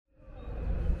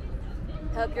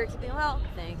Hope you're keeping well.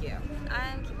 Thank you.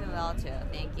 I'm keeping well too.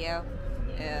 Thank you.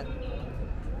 And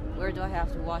where do I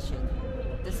have to watch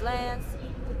it? This lands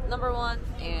number 1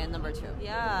 and number 2.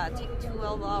 Yeah, take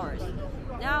 12 hours.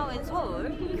 Now in Seoul,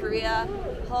 Korea,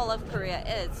 whole of Korea,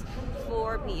 it's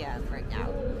 4 p.m. right now.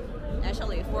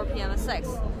 Actually 4 p.m. and 6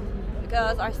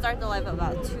 because I start the live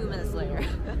about 2 minutes later.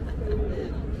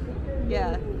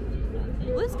 Yeah.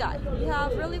 Blue sky. We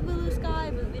have really blue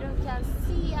sky, but we can't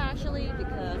see actually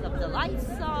because of the lights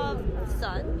of the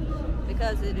sun.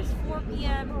 Because it is 4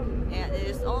 p.m. and it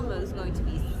is almost going to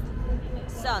be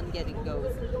sun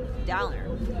goes downer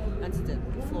onto the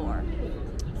floor.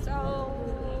 So,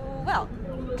 well,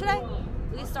 today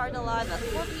we start the live at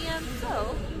 4 p.m.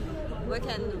 so we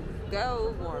can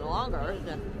go more longer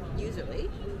than usually.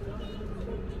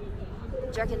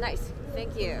 Jacket nice.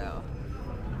 Thank you.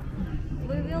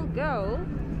 We will go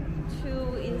to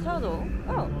Insadong.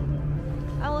 Oh,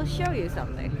 I will show you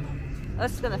something.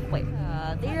 Let's gonna flip.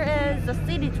 There is the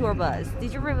city tour bus.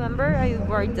 Did you remember I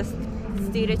rode the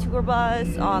city tour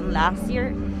bus on last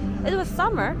year? It was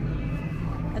summer,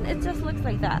 and it just looks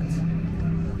like that.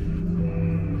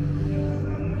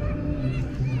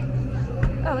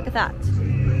 Oh, look at that.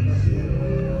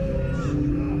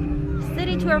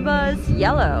 City tour bus,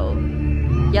 yellow.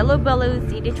 Yellow balloon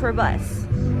city tour bus.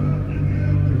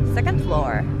 Second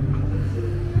floor.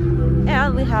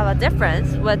 And we have a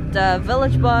difference with the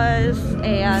village bus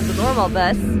and the normal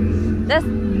bus.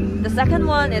 The second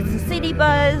one is the city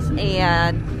bus,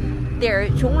 and their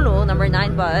Chonglu number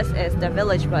 9 bus is the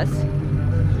village bus.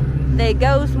 They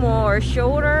goes more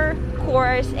shorter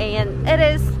course, and it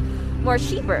is more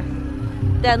cheaper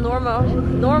than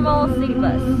normal city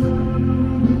bus.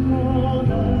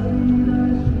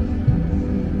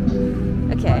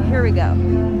 Okay, here we go.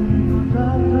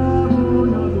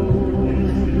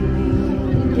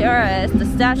 Here is the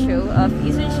statue of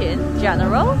Lee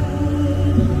General.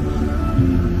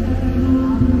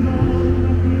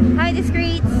 Hi,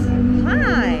 discreets.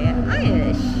 Hi,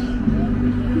 Irish.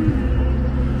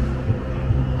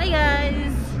 Hey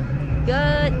guys.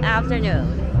 Good afternoon.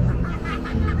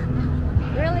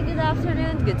 Really good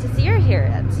afternoon. Good to see you here.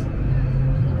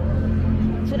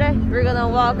 Today we're gonna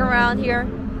walk around here.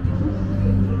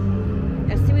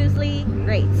 And seriously,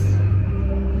 great.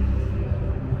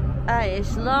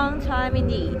 It's long time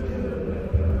indeed.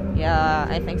 Yeah,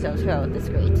 I think so too. That's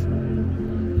great.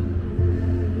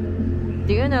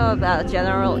 Do you know about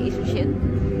General Lee?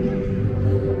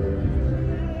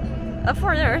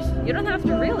 For nurse, you don't have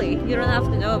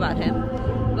to know about him.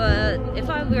 But if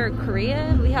I were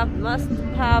Korean, we must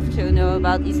have to know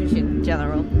about Lee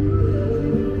General.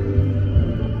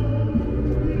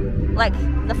 Like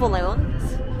Napoleon.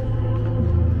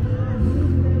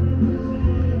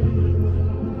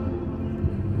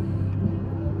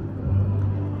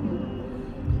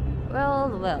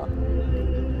 Well,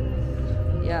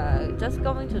 yeah, just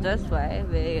going to this way.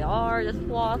 We are just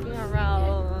walking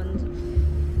around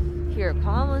here,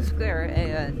 Gwanghwamun Square,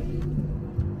 and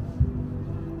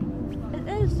it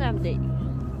is empty,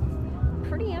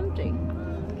 pretty empty.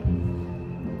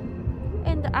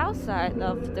 And outside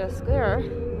of the square,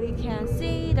 we can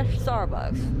see the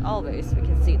Starbucks. Always, we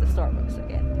can see the Starbucks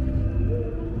again.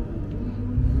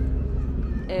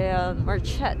 And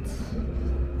merchants.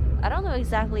 I don't know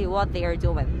exactly what they are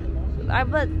doing,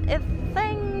 but if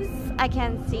things I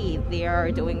can see, they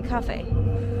are doing cafe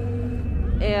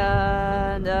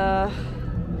and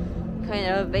kind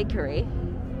of bakery.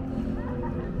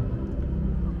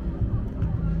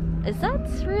 Is that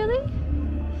really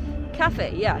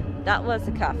cafe? Yeah, that was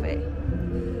a cafe.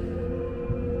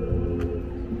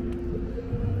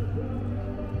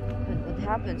 What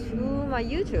happened to my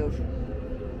YouTube?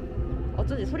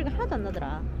 어쩐지 소리가 하나도 안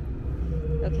나더라.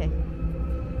 Okay.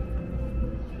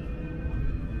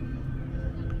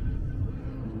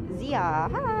 Zia,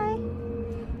 hi.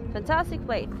 Fantastic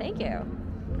plate, thank you.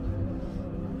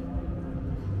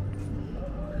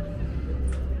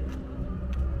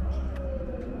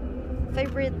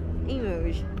 Favorite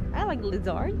emoji? I like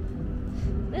lizard.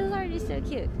 Lizard is so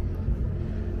cute.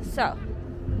 So,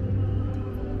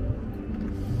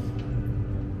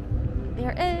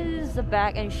 there is the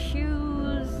bag and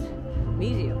shoes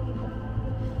museum.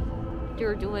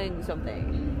 They're doing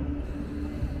something.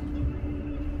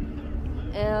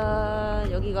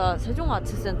 여기가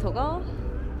세종아트센터가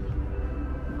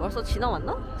벌써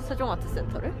지나왔나?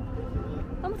 세종아트센터를?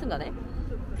 아무튼 간에.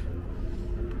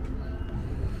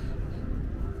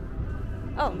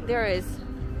 Oh, there is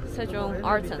Sejong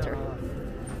Art Center.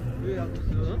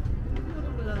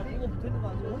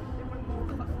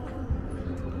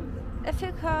 If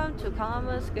you come to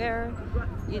Gwanghwamun Square,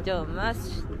 you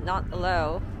must not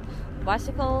allow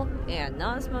bicycle and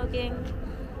non-smoking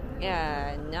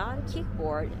and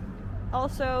non-kickboard.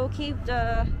 Also keep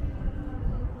the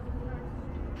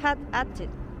head etiquette.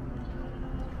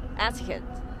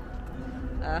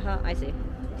 I see.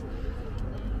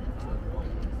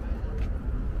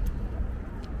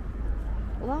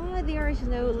 Why there is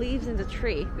no leaves in the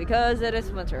tree? Because it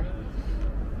is winter.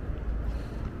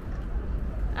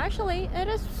 Actually, it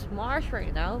is March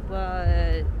right now,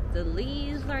 but the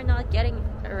leaves are not getting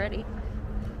ready.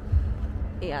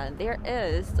 And there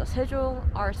is the Seoul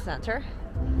Art Center,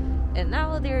 and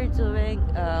now they're doing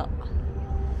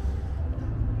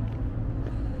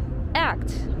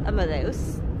act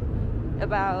Amadeus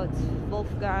about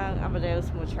Wolfgang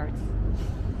Amadeus Mozart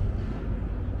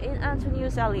in Antonio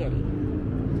Salieri.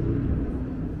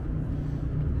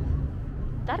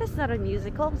 That is not a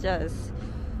musical, just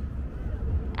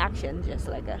action, just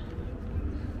like a.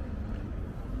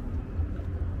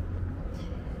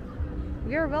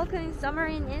 We are welcoming summer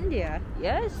in India.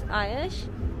 Yes, Ayush.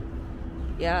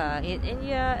 Yeah, in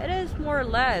India it is more or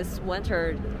less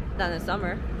winter than the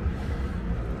summer.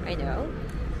 I know.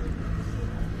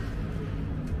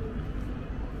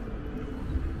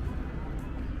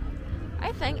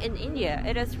 I think in India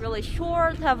it is really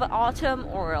short, have autumn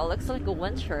or it looks like a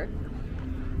winter.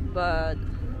 But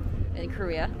in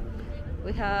Korea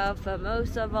we have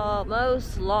most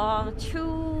long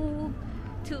two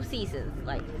seasons,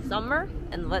 like summer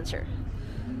and winter.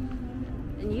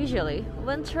 And usually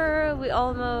winter we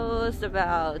almost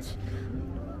about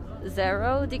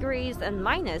 0 degrees and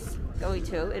minus going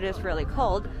to. It is really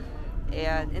cold.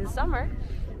 And in summer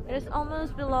it is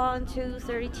almost belong to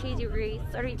 32 degrees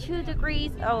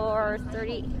or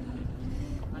 30.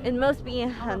 It must be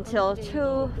until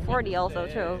 240 also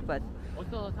too, but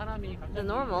the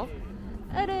normal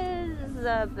it is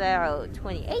about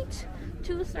 28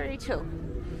 to 32,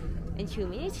 and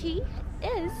humidity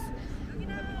is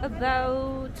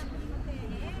about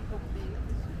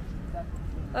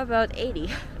 80.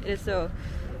 It is so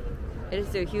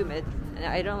humid, and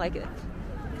I don't like it.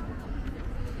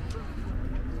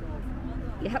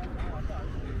 Yep.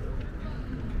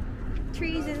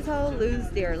 Trees in Seoul lose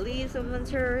their leaves in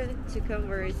winter to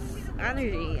conserve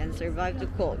energy and survive the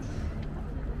cold.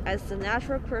 As the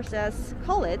natural process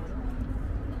call it.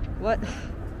 What?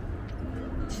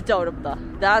 진짜 어렵다.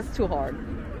 That's too hard.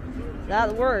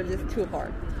 That word is too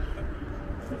hard.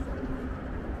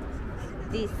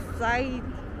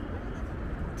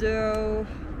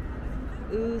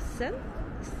 Deciduousen?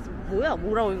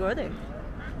 뭐라고 읽어야 돼?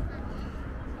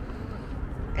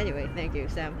 Anyway, thank you,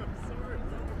 Sam.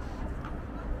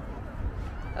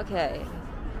 Okay,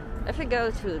 if we go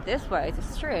to this way, to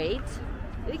straight,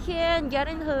 we can get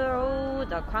into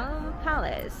the Gwanghwamun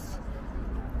Palace.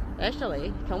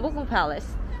 Actually, Gyeongbokgung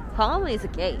Palace. Gwanghwamun is a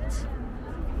gate.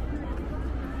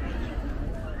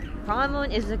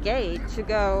 Gwanghwamun is a gate to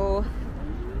go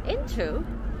into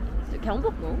the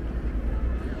Gyeongbokgung.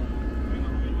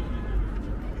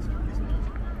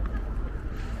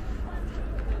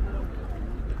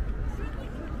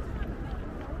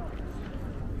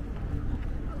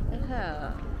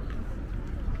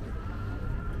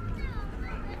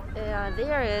 And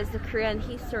there is the Korean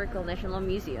Historical National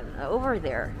Museum over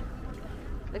there.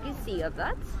 Let me see of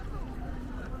that.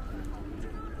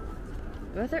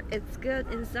 Whether it's good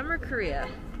in summer Korea.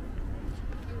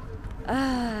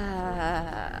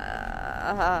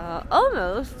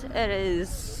 Almost it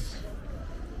is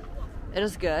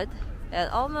good, and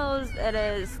almost it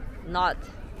is not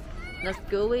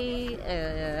gooey,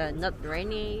 not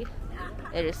rainy.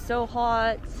 It is so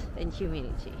hot and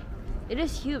humidity. It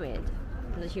is humid,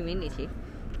 the humidity.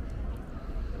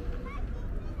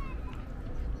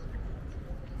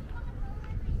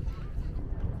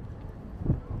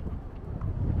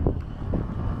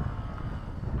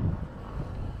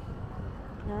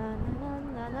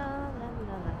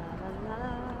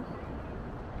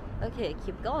 Okay,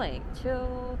 keep going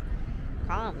to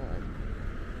Gwanghwamun.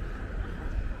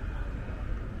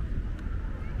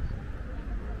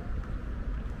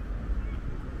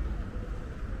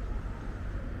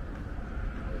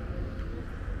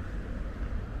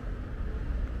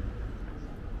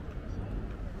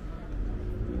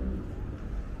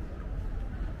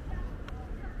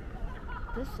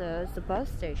 This is the bus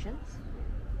stations.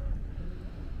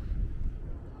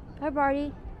 Hi,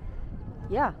 Barty.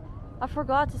 Yeah, I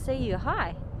forgot to say you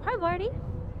hi. Hi, Barty.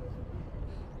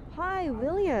 Hi,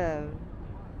 William.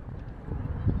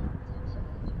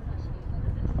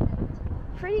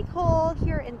 Pretty cold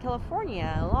here in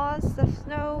California. Lots of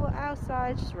snow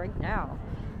outside right now.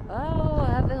 Oh,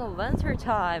 having a winter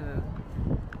time.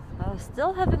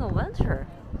 Still having a winter.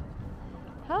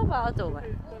 How about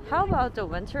the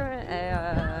winter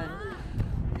and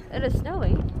it is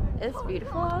snowing? It's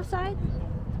beautiful outside.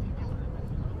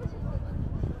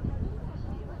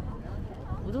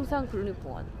 우등산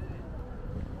국립공원,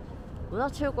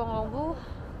 문화체육관광부.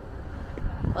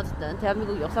 어쨌든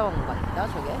대한민국 역사박물관입니다.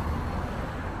 저게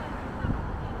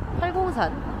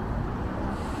팔공산,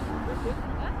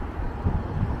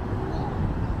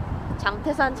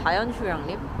 장태산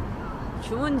자연휴양림,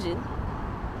 주문진.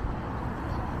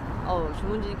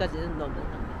 주문진까지는 너무.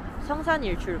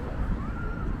 성산일출봉,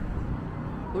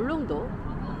 울릉도,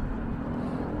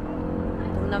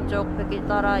 동남쪽 백길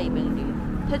따라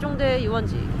 200리, 태종대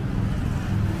유원지,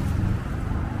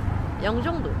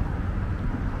 영종도,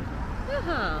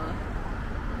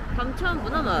 감천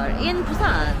문화마을 in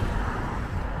Busan.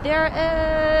 There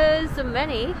is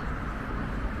many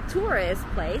tourist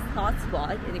place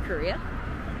hotspot in Korea.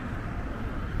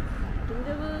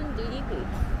 동대문 DDP.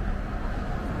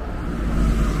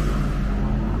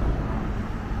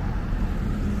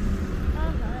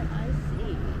 I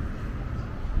see.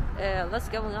 Let's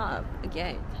go up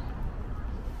again.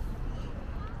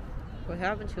 What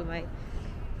happened to my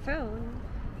phone?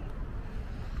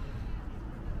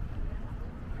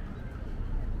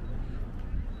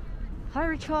 Hi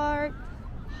Richard.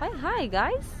 Hi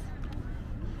guys.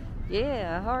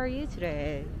 Yeah, how are you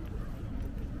today?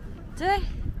 Today,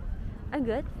 I'm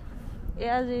good.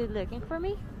 Yeah, are you looking for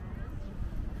me?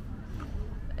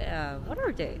 Yeah, what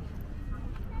are they?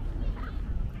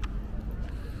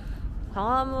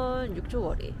 광화문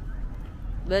 6조거리,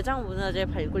 매장 문화재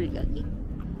발굴 이야기.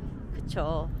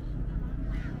 그쵸.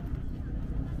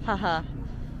 하하.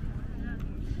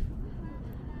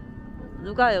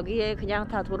 누가 여기에 그냥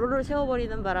다 도로를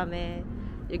세워버리는 바람에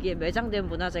여기에 매장된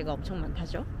문화재가 엄청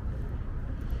많다죠.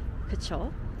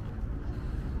 그쵸?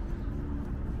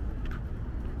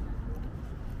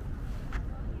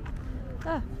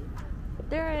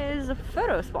 There is a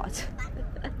photo spot.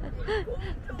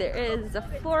 There is a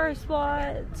floor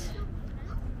spot.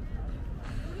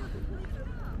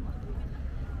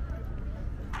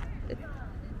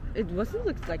 It wasn't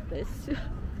look like this.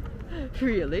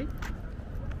 Really?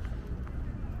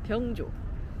 병조.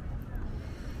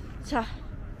 자,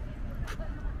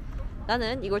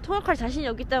 나는 이걸 통역할 자신이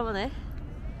없기 때문에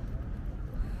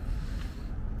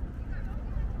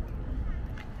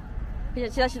그냥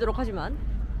지나치도록 하지만,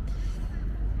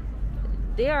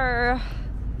 they are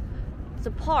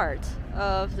the part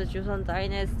of the Joseon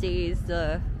Dynasty's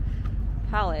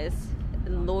palace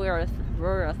and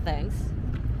royal things.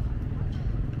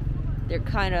 They're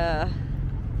kind of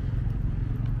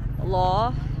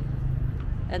law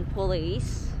and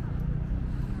police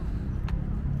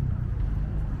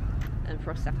and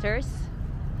protectors.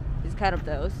 It's kind of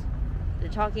those. They're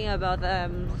talking about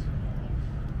them.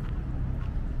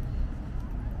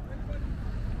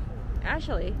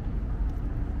 Actually,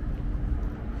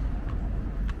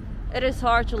 it is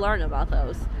hard to learn about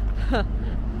those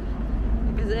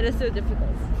because it is so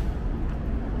difficult.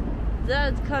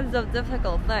 That's kinds of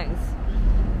difficult things.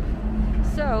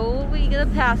 So we're gonna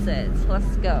pass it.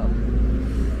 Let's go.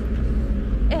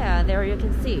 And there you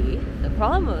can see the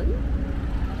Gwanghwamun.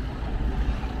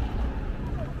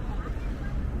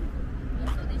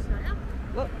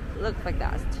 Well, looks like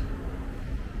that.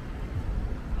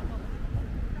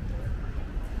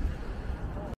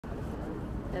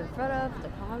 In front of the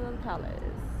Gwanghwamun Palace.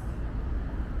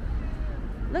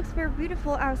 Looks very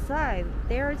beautiful outside.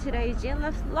 There today, Jin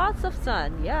left lots of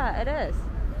sun. Yeah, it is.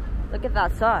 Look at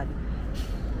that sun.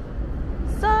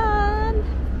 Sun!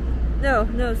 No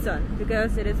sun,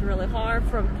 because it is really hard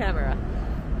from camera.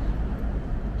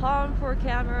 Hard for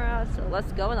camera, so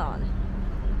let's go on.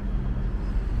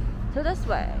 So this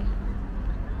way.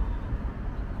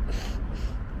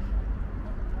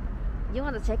 You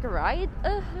want to take a ride?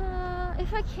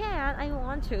 If I can, I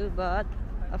want to, but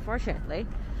unfortunately,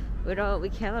 we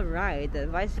cannot ride the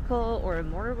bicycle or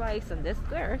motorbikes on this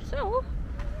square. So,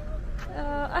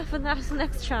 I have a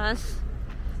next chance.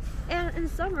 And in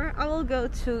summer, I will go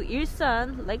to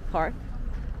Ilsan Lake Park,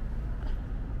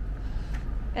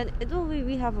 and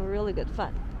we have a really good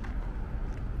fun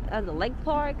at the lake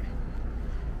park.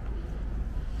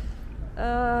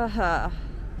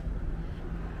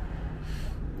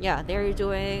 Yeah, they're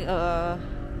doing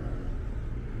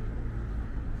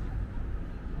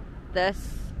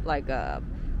this like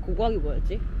국악이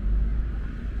뭐였지?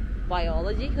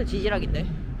 Biology? 그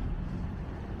지질학인데.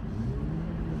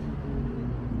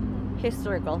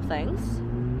 Historical things.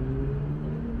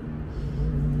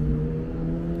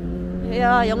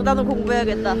 Yeah, 영단어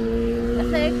공부해야겠다. I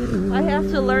think I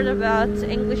have to learn about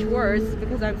English words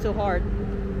because I'm so hard.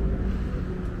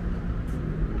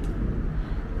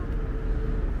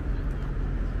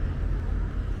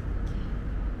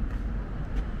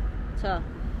 자,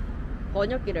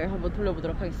 번역기를 한번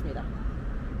돌려보도록 하겠습니다.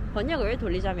 번역을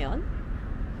돌리자면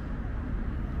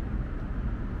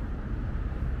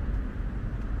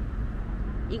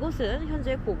이곳은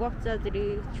현재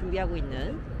고고학자들이 준비하고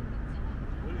있는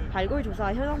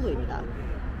발굴조사 현황부입니다.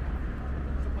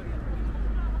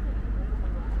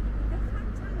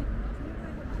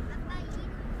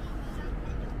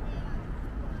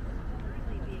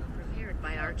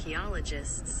 By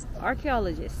archaeologists.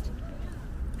 Archaeologist.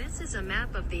 This is a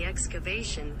map of the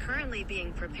excavation currently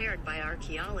being prepared by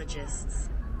archaeologists.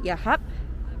 Yep.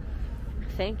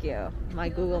 Thank you, my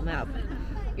Google map.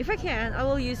 If I can, I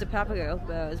will use the Papago,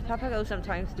 because Papago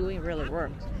sometimes doing really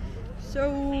work.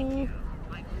 So,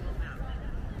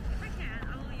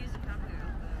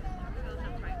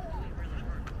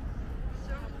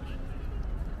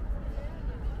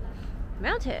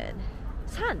 mountain.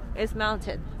 Sun is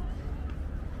mountain.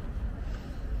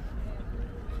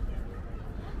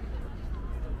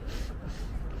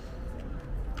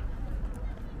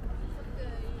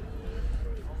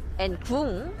 And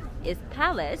Gung is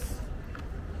palace.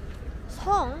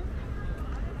 Song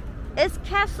is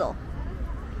castle.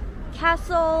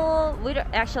 Castle,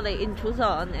 actually in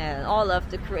Joseon and all of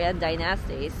the Korean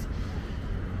dynasties,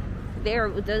 they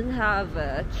doesn't have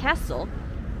a castle,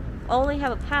 only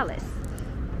have a palace.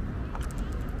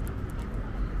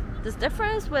 The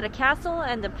difference with a castle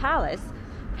and the palace,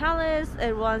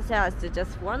 it once has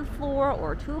just one floor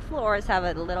or two floors, have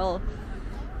a little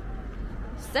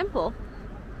simple,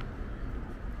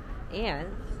 and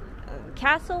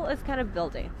castle is kind of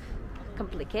building,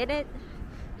 complicated,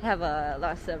 have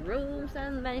lots of rooms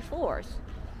and many floors,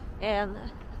 and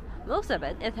most of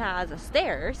it has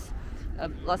stairs,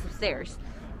 lots of stairs.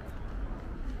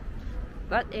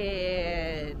 But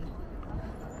in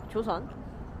Joseon,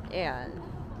 and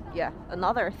yeah,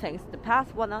 another things, the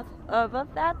past one of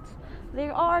that,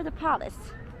 there are the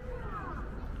palace.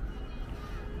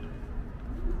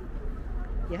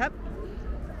 Yep.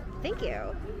 Thank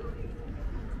you.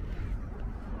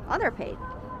 Underpaid.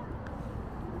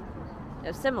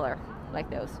 They're similar, like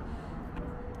those.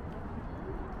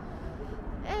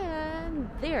 And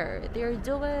they're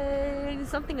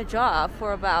doing a job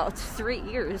for about 3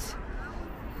 years.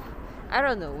 I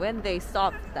don't know when they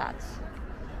stopped that.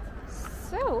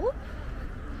 So,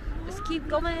 just keep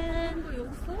going.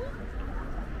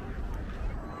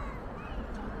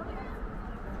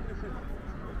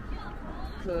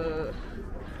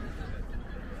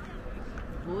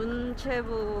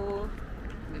 문체부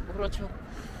그렇죠.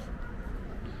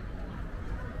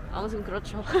 아무튼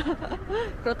그렇죠.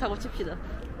 그렇다고 칩시다.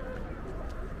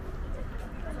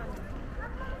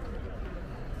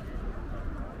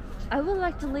 I would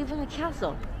like to live in a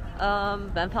castle.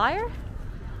 Vampire?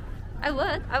 I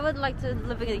would like to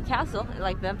live in a castle,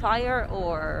 like vampire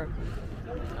or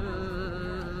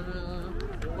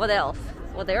what else?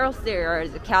 What else there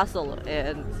is a castle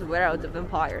and without the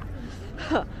vampire?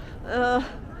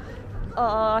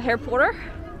 Harry Potter?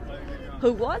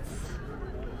 Hogwarts?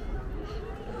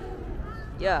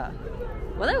 Yeah.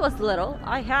 When I was little,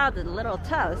 I had a little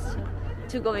test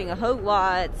to going to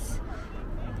Hogwarts,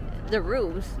 the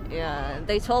rooms, and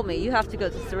they told me you have to go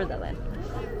to Switzerland.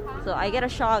 So I get a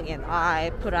shock and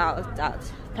I put out that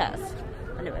test.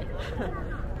 Anyway.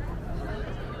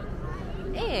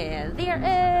 And there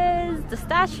is the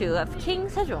statue of King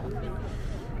Sejong.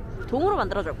 동으로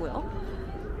만들어졌고요.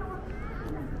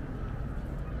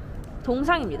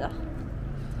 동상입니다.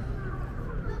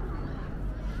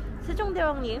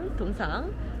 세종대왕님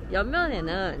동상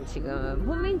옆면에는 지금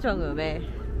훈민정음의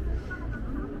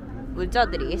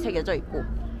문자들이 새겨져 있고,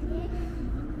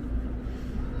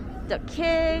 The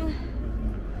king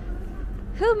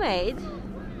who made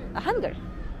a 한글.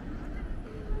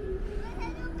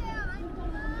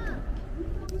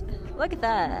 Look at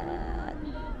that.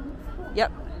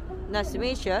 Yep. Nice to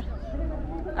meet you.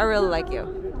 I really like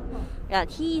you. And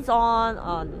he's on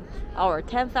our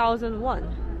 10,000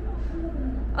 won.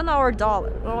 On our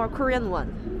dollar, or Korean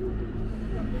won.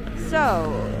 So,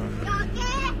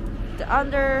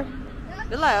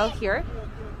 below here,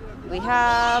 we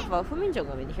have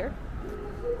훈민정음 in here.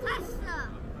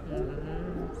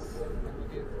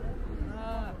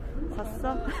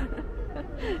 샀어?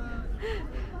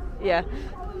 Yeah.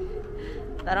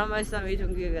 나라 말씀이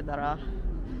종교의 나라.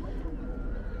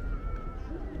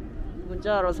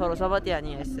 문자로 서로 사바디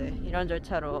아니했어. 이런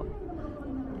절차로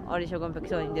어리석은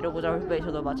백성이 내려보자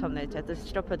훌배이셔도 마침내 제 뜻을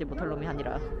실업하지 못할 놈이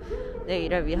아니라 내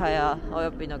일을 위하여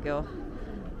어여삐 너겨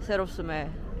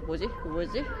새롭음에 뭐지?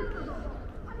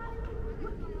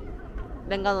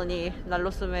 맹간원이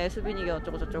날로숨에 수빈이게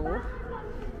어쩌고 저쩌고.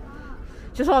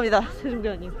 죄송합니다,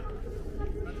 세종대왕님.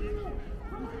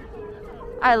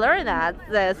 I learned that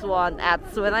this one at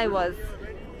when I was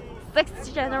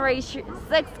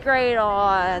sixth grade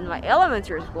on my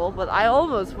elementary school, but I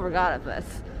almost forgot of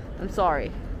this. I'm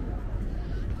sorry.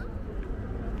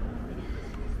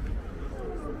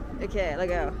 Okay, let's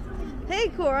go. Hey,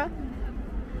 Cora.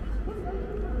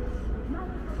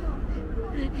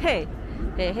 Hey,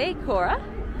 Cora.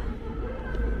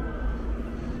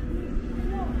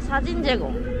 사진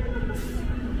제공.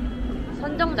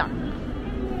 선정장.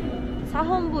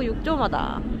 사헌부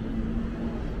 6조마다.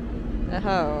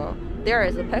 Oh, there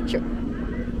is a picture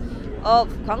of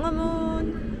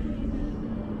Gwanghwamun.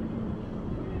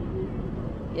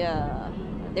 Yeah,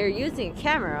 they're using a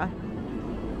camera.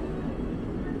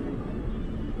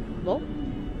 뭐?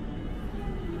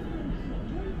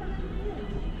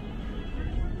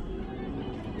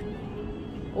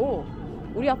 오,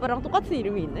 우리 아빠랑 똑같은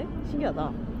이름이 있네?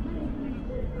 신기하다.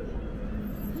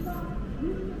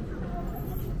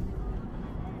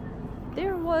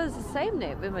 There was the same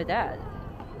name with my dad.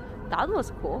 That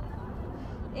was cool.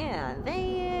 And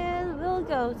then we'll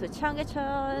go to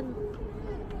Cheonggyecheon.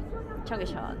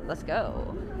 Let's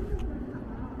go.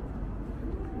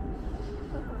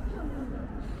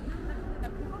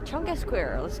 Cheonggye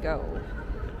Square, let's go.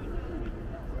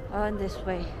 On this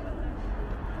way.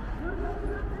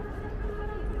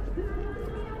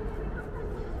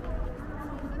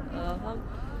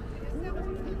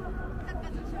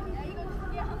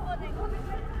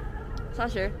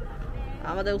 사실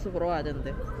아마데우스 보러 가야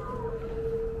되는데.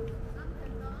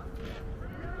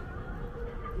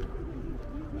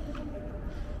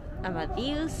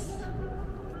 Amadeus.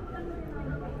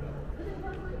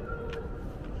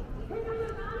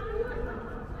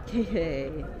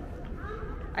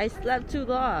 I slept too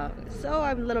long, so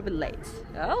I'm a little bit late.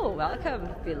 Oh, welcome.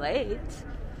 Be late.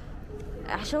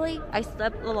 Actually, I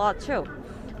slept a lot too,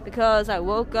 because I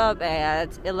woke up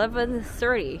at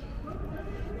 11:30.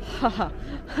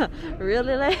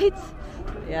 Really late?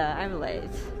 Yeah, I'm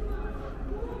late.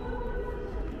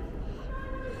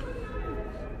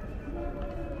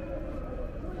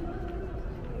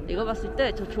 이거 봤을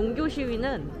때 저 종교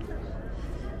시위는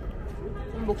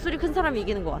목소리 큰 사람이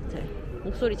이기는 것 같아.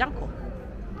 목소리 짱커.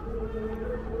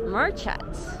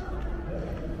 Merchants.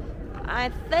 I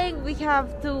think we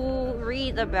have to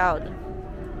read about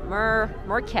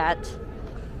Mercat.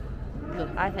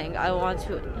 I think I want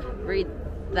to read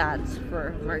that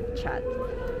for Mercat.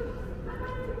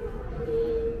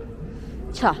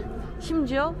 자,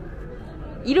 심지어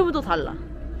이름도 달라.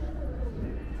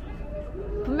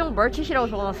 분명 멀칫이라고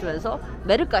적어놨으면서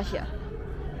메르카시야.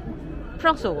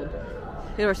 프랑스어군.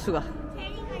 이럴 수가.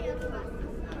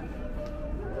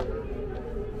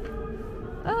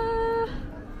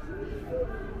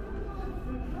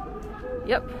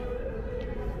 Yep.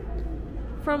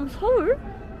 From Seoul?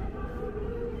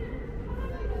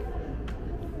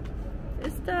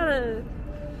 Is that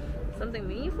something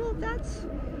meaningful? That's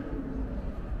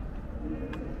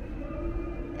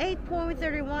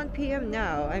 8:31 p.m.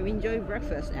 now. I'm enjoying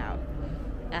breakfast now.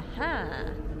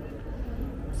 Aha.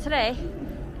 Today,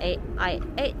 I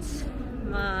ate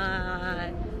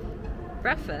my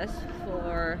breakfast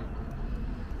for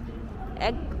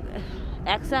egg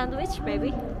sandwich,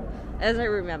 maybe, as I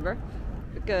remember,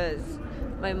 because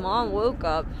my mom woke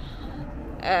up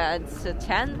at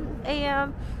 10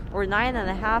 a.m. or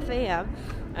 9:30 a.m.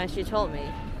 and she told me,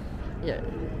 yeah,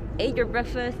 eat your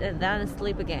breakfast and then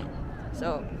sleep again.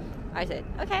 So I said,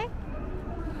 okay.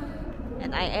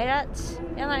 And I ate it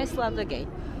and I slept again.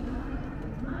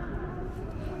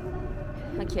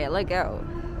 Okay, let's go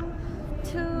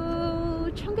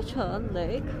to Cheonggyecheon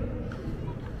Lake.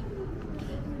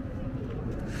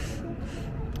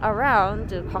 Around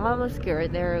the Gwanghwamun Square,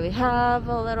 there we have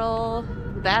a little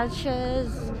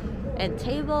benches and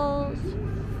tables.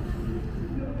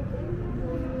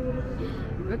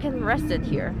 We can rest it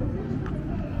here.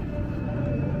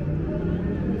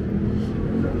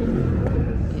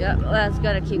 Yep, let's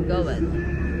gotta keep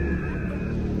going.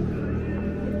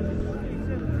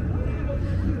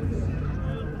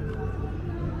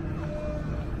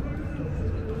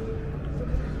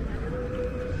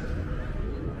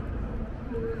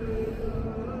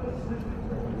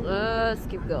 Let's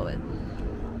keep going.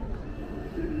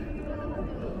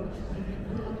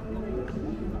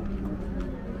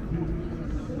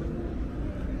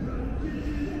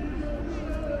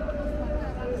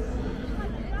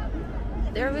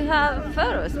 There we have a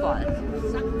photo spot.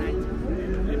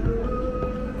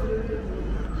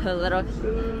 A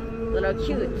little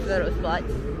cute photo spot.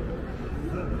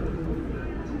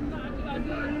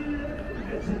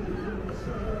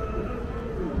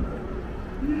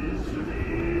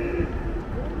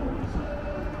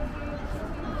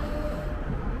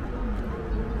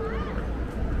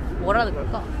 뭐라는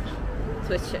걸까?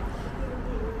 도대체.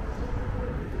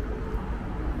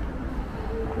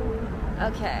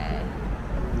 Okay.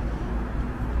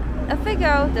 If we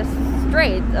go the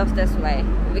straight of this way,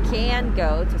 we can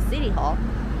go to City Hall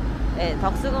in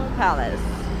Deoksugung Palace.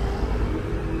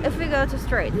 If we go to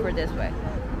straight for this way.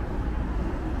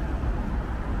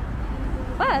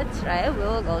 But, right, we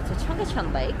will go to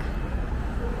Cheonggyecheon Lake.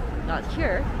 Not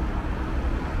here.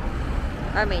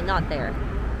 I mean, not there.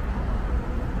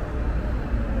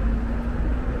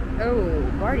 Oh,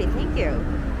 Marty, thank you.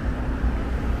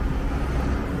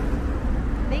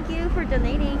 Thank you for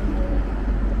donating.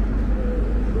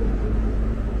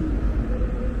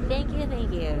 Thank you,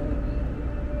 thank you.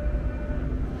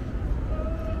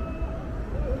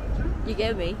 You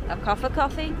gave me a cup of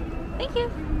coffee? Thank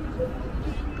you.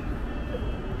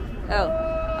 Oh,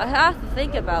 I have to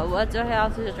think about what do I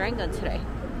have to drink on today.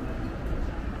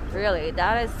 Really,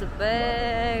 that is a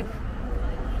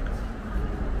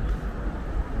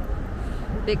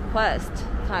big quest,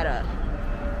 kinda.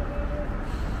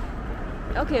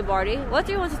 Okay, Marty, what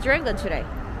do you want to drink on today?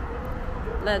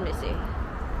 Let me see.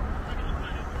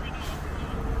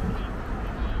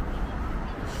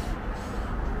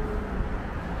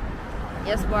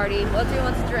 Yes, Marty, what do you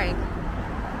want to drink?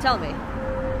 Tell me.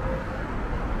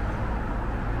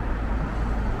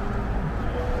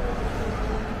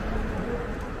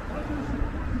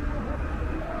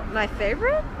 My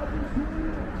favorite?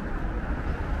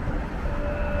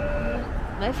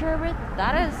 My favorite?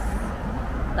 That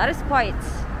is quite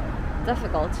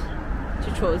difficult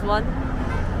to choose one.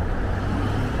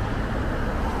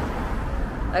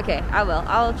 Okay,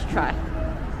 I'll try.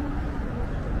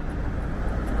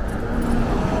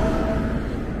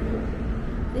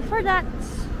 Before that,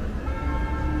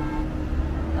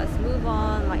 let's move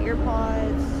on. My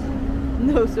earpods.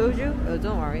 No soju? Oh,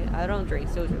 don't worry, I don't drink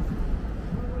soju.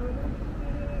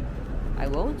 I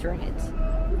won't drink it.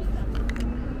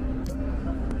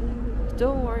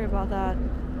 Don't worry about that.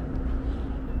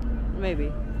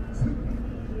 Maybe.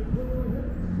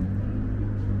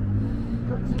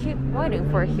 Keep waiting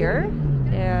for here,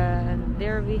 and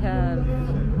there we have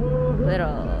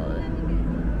little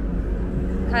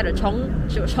kind of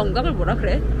정각을 뭐라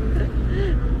그래?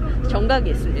 정각이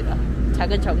있습니다.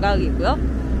 작은 정각이 있고요.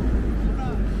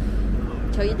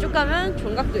 저기 쭉 가면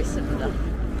종각도 있습니다.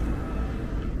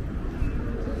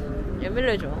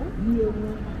 예밀레종.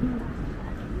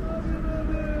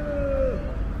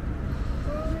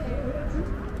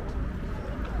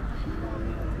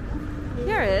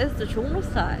 Here is the Jongno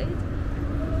side.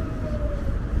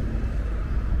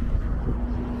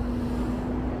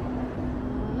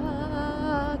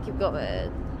 Keep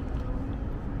going.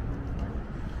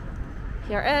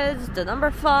 Here is the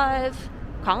number 5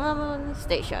 Gwanghwamun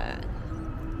Station.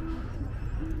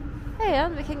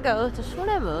 And we can go to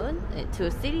Sunaemun,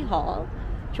 to City Hall,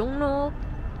 Jongno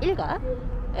 1가,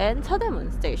 and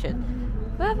Cheodaemun Station.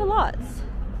 We have a lot.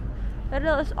 It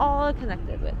is all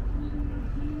connected with.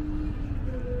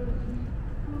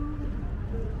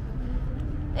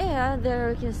 And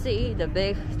there you can see the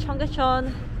big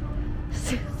Cheonggyecheon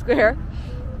Square.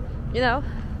 You know,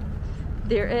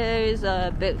 there is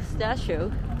a big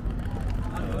statue.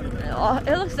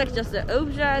 It looks like just an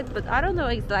object, but I don't know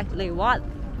exactly what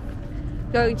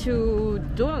going to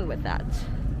doing with that.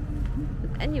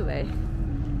 But anyway,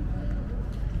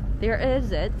 there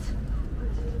is it,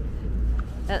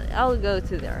 and I'll go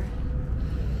to there.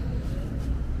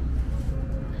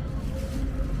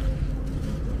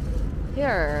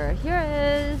 Here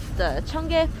is the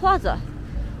Cheonggye Plaza.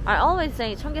 I always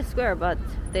say Cheonggye Square, but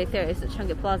they say it's the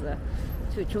Cheonggye Plaza.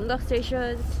 To Jonggak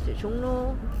Station, to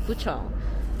Jongno Gucheong,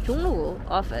 Jongno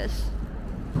Office,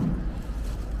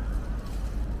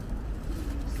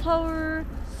 Seoul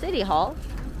City Hall,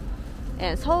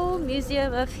 and Seoul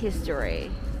Museum of History.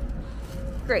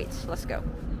 Great, let's go.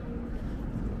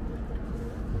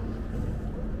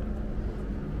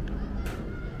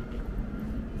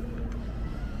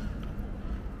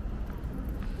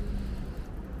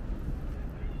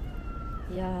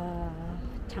 야,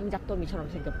 장작더미처럼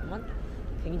생겼구만.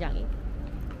 굉장히.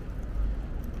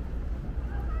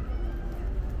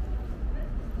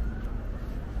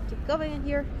 Keep going in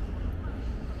here.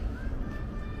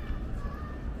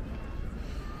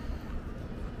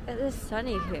 It is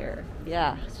sunny here.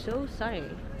 Yeah, so sunny.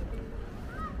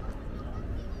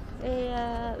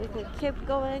 And we could keep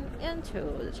going into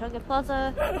the Cheonggye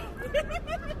Plaza.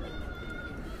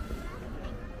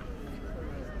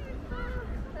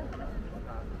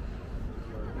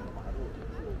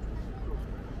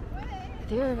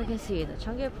 There we can see the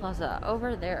Cheonggye Plaza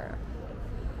over there.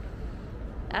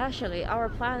 Actually, our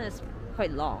plan is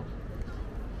quite long.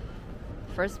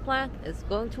 first plan is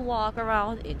going to walk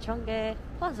around in Cheonggye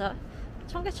Plaza,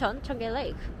 Cheonggaecheon, Cheonggye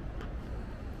Lake.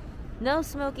 No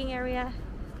smoking area.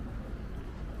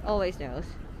 Always knows.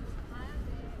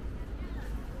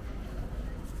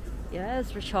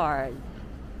 Yes, Richard.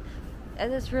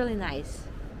 It is really nice.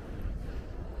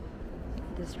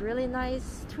 It is really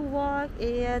nice to walk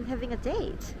and having a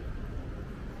date.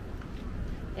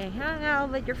 And hang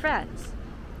out with your friends.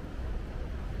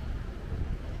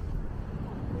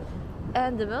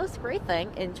 And the most great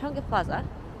thing in Cheonggye Plaza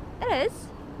is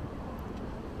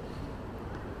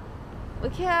we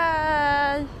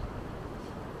can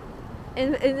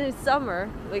in the summer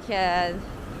we can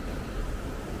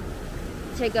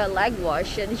take a leg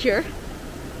wash in here.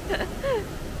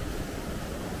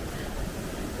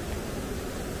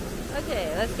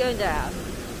 Okay, let's go down.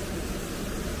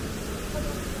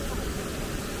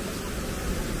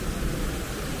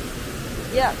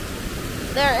 Yep,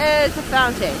 there is a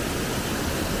fountain.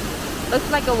 Looks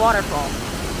like a waterfall.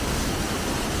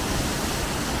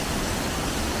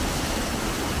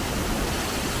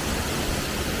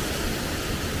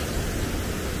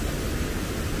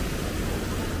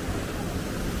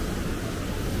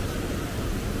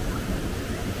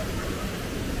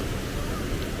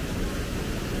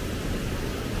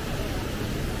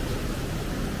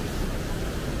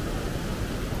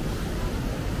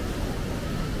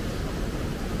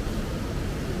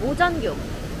 모잔교.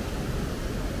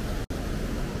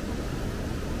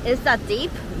 Is that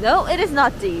deep? No, it is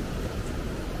not deep.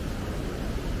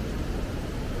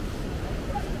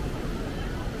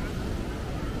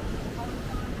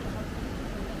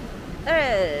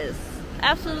 It is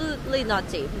absolutely not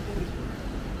deep.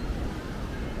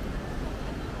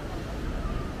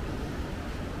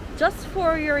 Just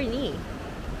for your knee.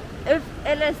 If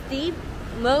it is deep,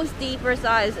 most deeper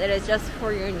size, it is just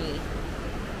for your knee.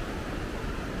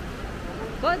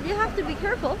 But you have to be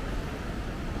careful.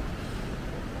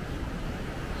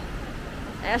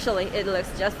 Actually, it looks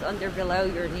just under below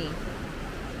your knee.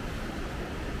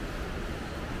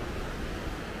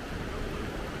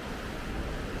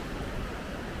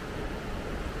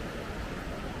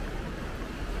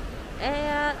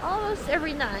 And almost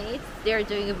every night they're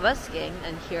doing a busking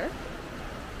in here.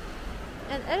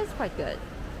 And it is quite good.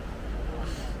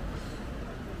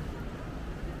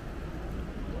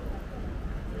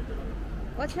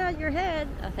 Watch out your head.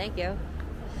 Oh, thank you.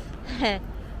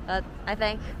 I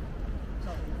think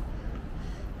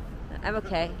I'm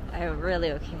okay. I'm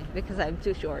really okay because I'm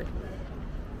too short.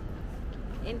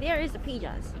 And there is the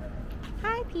pigeons.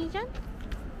 Hi, pigeon.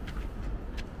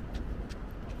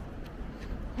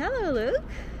 Hello, Luke.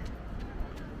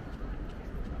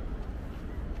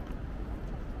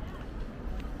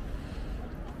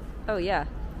 Oh yeah.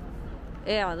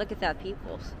 Yeah, look at that,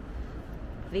 peoples.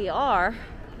 They are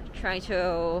trying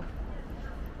to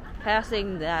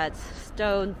passing that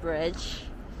stone bridge.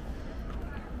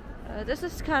 This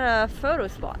is kind of photo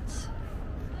spots.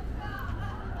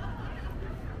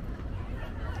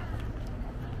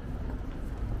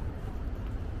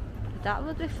 That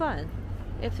would be fun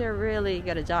if they're really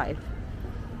gonna dive.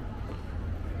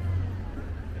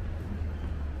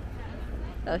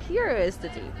 Oh, here is the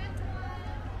deep.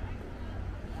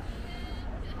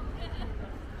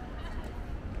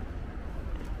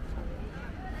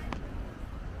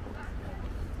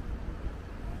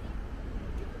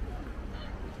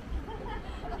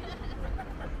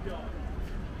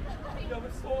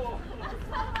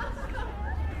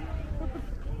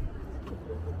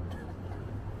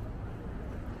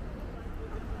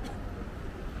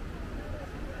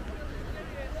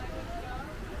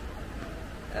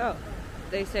 Oh,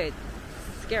 they say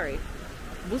scary.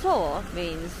 무서워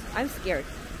means I'm scared.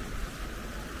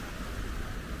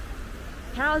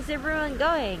 How's everyone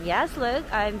going? Yes, look,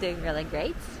 I'm doing really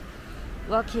great.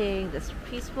 Walking this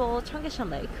peaceful Cheonggaecheon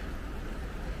Lake.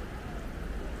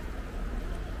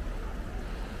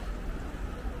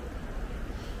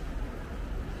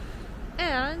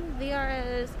 And there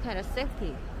is kind of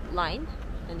safety line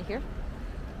in here.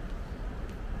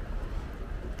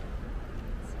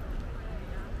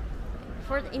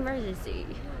 For the emergency.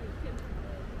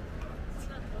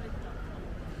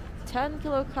 10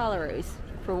 kilocalories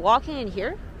for walking in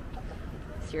here?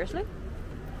 Seriously?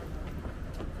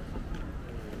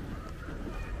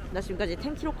 나 지금까지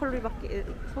 10kcal밖에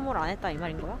소모를 안 했다 이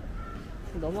말인 거야?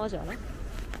 너무하지 않아?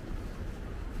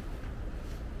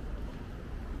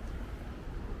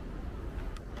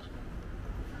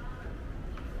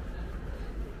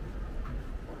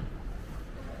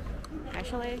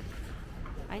 Actually,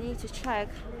 I need to check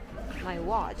my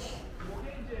watch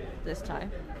this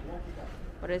time,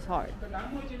 but it's hard.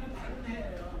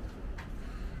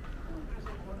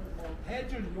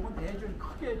 요건 대줄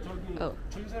크게 저기 Oh.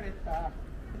 건설했다.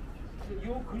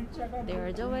 요 글자가 They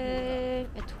are doing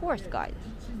a tourist guide.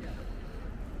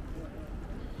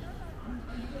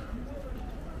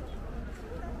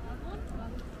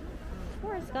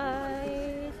 Tourist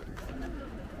guide.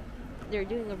 They're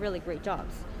doing a really great job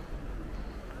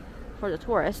for the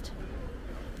tourist.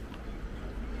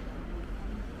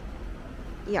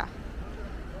 Yeah.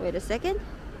 Wait a second.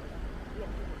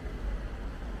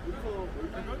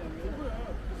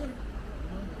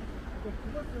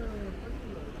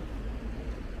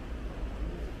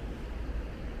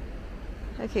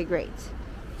 Okay, great.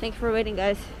 Thanks for waiting,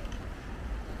 guys.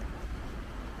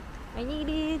 I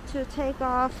needed to take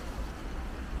off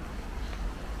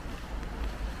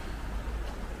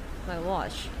my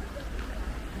watch.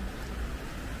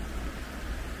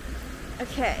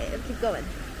 Okay, let's keep going.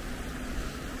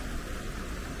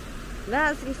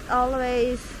 Mask is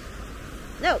always...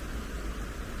 No!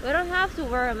 We don't have to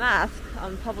wear a mask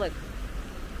on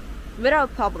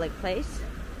without public place.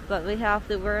 But we have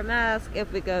to wear a mask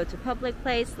if we go to public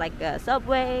place like a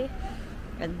subway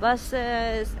and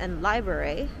buses and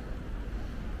library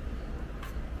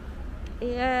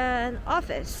and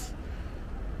office,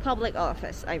 public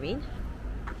office, I mean,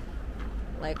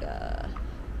 like a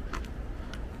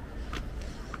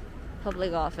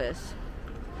public office.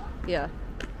 Yeah.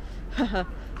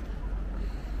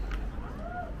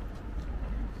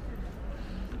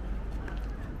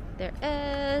 There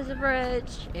is a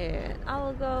bridge, and I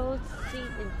will go see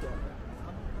in here.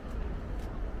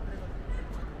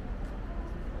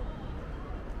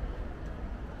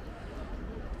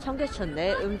 청계천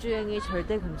내 음주행위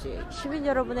절대 금지. 시민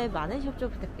여러분의 많은 협조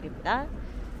부탁드립니다.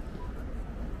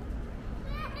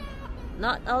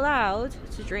 Not allowed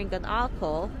to drink an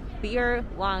alcohol, beer,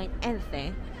 wine,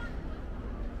 anything.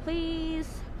 Please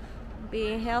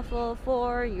be helpful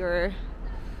for your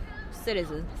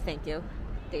citizens. Thank you.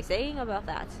 They're saying about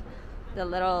that. The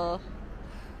little,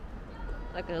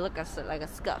 like a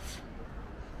scuff.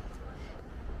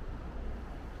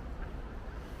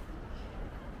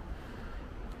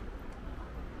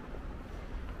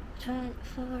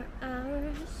 "24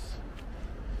 hours."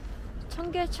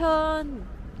 청계천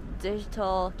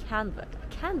디지털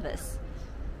canvas.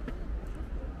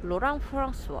 로랑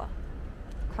프랑스와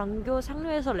광교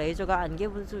상류에서 레이저가 안개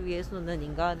분수 위에 쏘는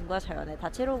인간과 자연의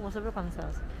다채로운 모습을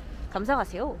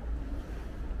감상하세요.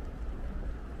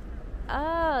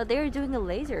 Ah, they're doing a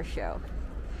laser show.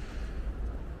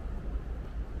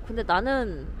 근데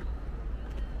나는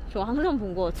저 항상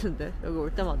본 것 같은데 여기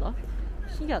올 때마다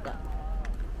신기하다.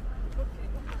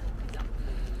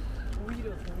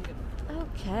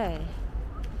 Okay.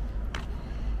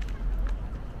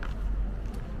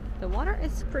 The water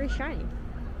is pretty shiny.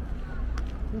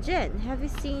 Jin, have you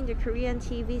seen the Korean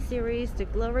TV series The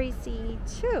Glory Sea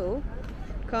 2?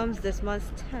 Comes this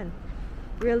month's 10th.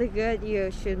 Really good,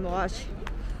 you should watch.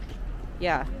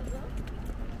 Yeah.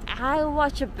 I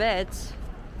watch a bit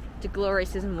The Glory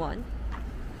Season 1.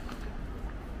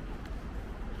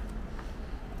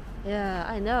 Yeah,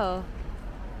 I know.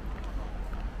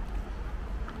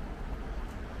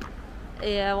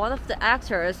 Yeah, one of that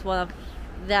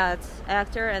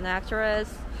actor and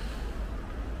actress,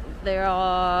 they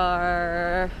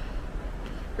are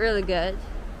really good.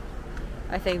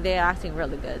 I think they're acting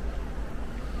really good.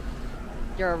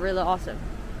 They're really awesome.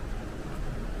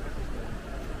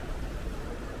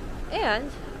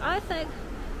 And I think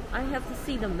I have to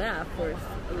see the map first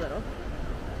a little.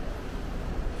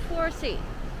 4C.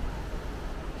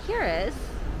 Here is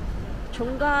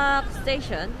Chonggak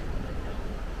Station.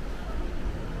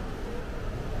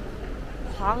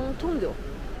 Gwanghwamun.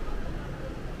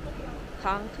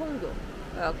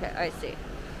 Okay, I see.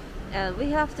 And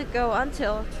we have to go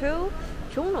until to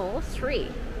종로 3.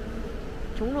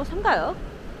 종로 3가요?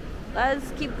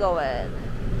 Let's keep going.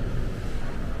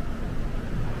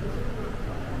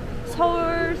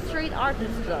 Seoul Street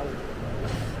Artist Zone.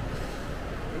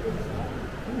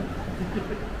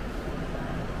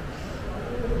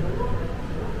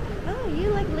 Oh,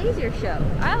 you like laser show.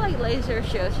 I like laser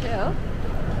shows too.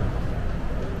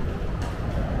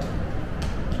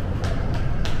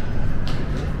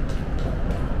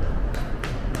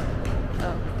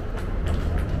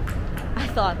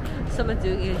 Thought someone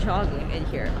doing jogging in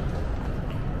here.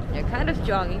 They're kind of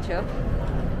jogging too.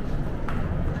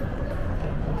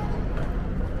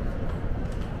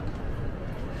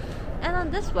 And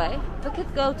on this way, we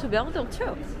could go to Myeongdong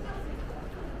too.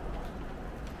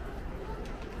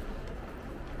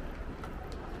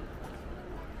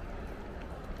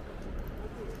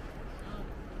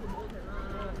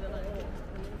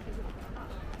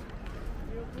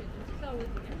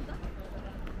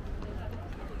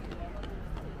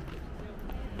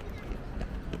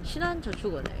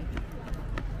 신한저축은행.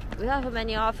 We have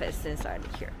many offices inside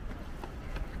here.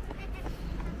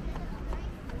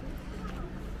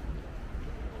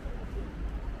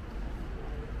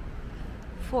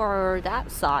 For that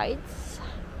side,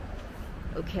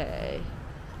 okay,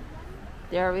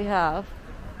 there we have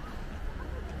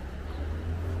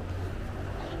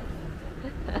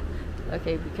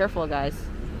okay, be careful guys.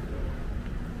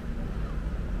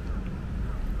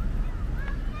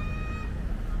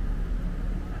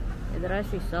 얘들 할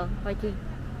수 있어. 화이팅.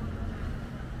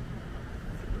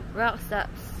 Route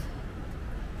steps.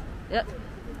 Yep.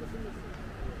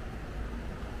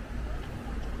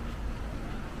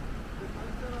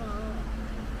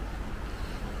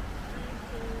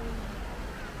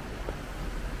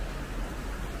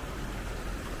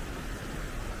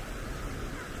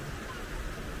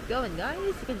 Going guys,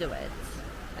 you can do it.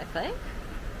 I think.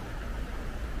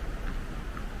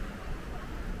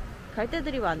 갈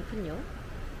데들이 많군요.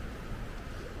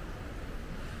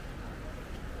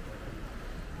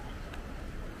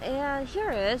 And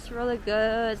here is really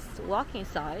good walking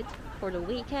site for the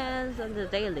weekends and the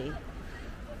daily.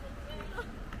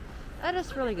 That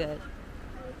is really good.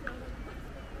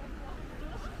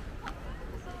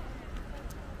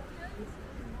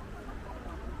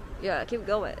 Yeah, keep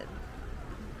going.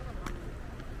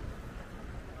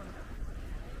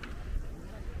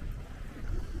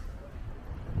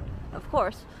 Of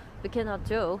course, we cannot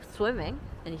do swimming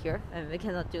in here, and we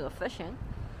cannot do fishing,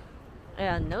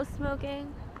 and no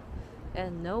smoking,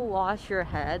 and no wash your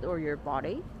head or your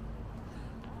body,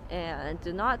 and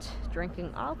do not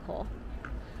drinking alcohol.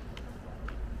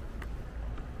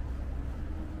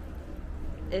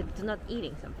 Do not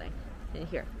eating something in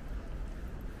here.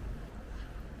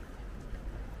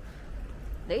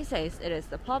 They say it is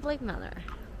the public manner.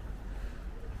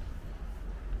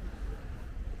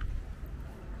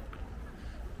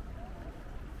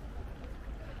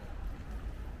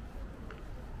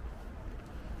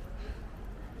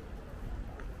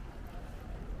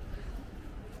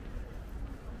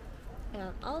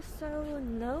 And also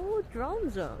no drone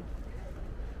zone.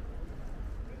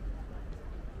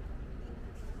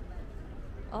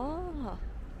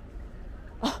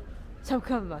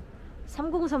 잠깐만.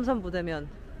 3033 부대면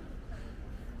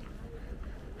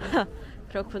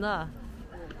그렇구나.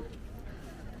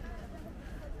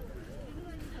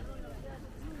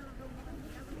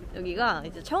 여기가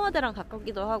이제 청와대랑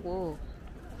가깝기도 하고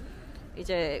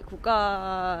이제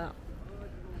국가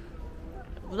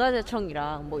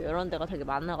문화재청이랑 뭐 이런 데가 되게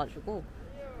많아가지고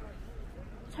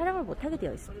촬영을 못하게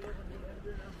되어 있습니다.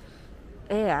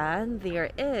 And there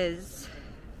is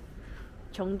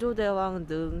정조대왕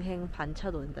능행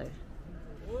반차도인데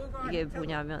이게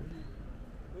뭐냐면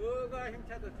의가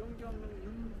행차도 정조왕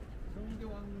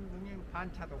능행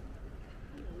반차도.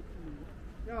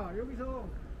 야 여기서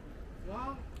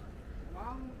왕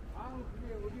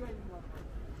그게 어디가 있는 것 같아?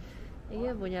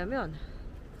 이게 뭐냐면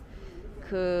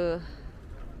그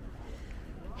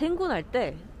행군할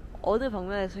때 어느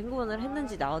방면에서 행군을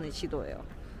했는지 나오는 지도예요.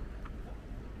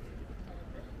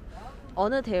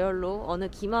 어느 대열로,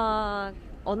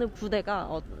 어느 부대가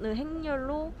어느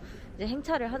행렬로 이제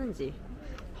행차를 하는지.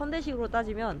 현대식으로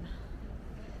따지면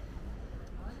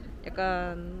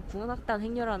약간 국악단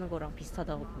행렬하는 거랑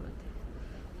비슷하다고 보면 돼.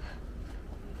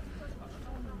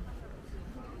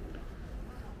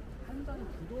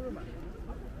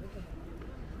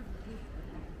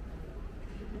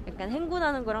 약간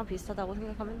행군하는 거랑 비슷하다고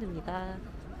생각하면 됩니다.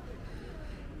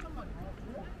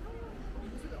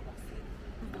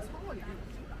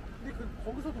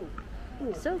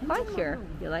 So quiet here.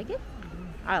 You like it?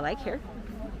 I like here.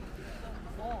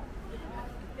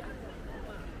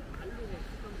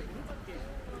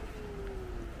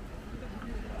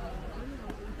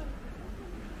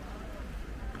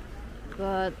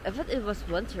 But if it was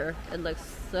winter, it looks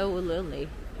so lonely.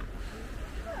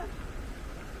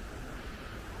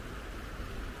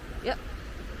 Yep.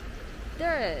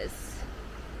 There is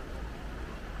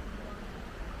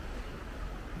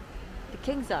the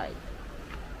king side.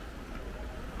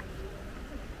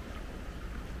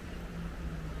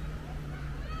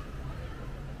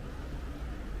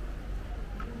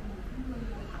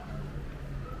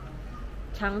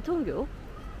 장통교.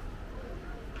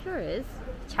 Here is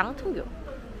장통교.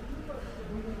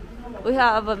 We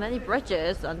have many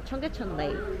bridges on Cheonggyecheon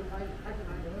Lake,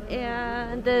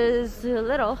 and this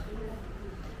little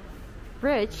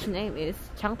bridge name is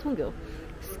장통교.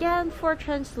 Scan for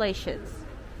translations.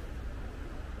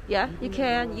 Yeah, you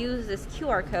can use this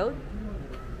QR code,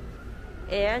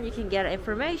 and you can get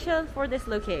information for this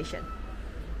location.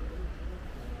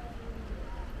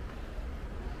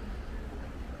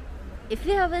 If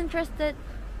you have interested,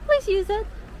 please use it.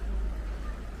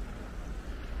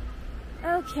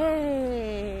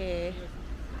 Okay.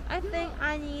 I think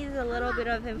I need a little bit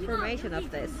of information of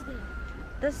this.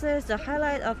 This is the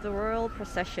highlight of the royal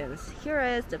processions. Here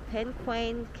is the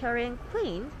palanquin carrying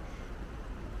Queen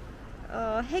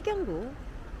Haegyeonggu,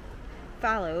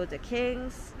 follow the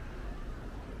king's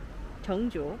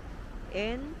Jeongjo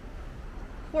in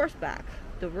horseback.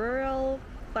 The royal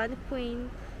palanquin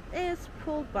is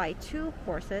pulled by 2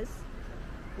 horses,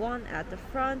 one at the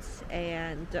front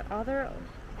and the other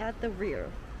at the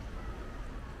rear.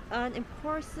 An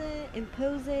imposing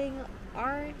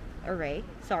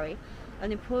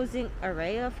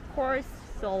array of course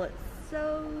soldiers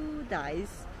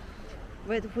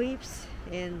with whips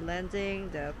in landing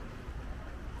the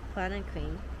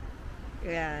palanquin,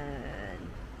 and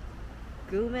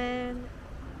gunmen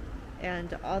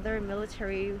and other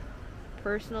military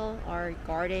personnel are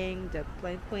guarding the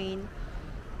palanquin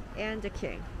and the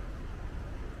king.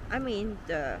 I mean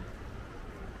the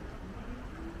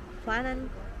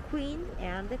palanquin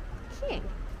and the king.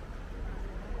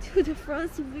 To the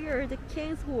front rear the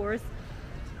king's horse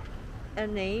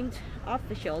and named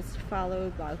officials,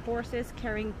 followed by horses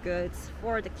carrying goods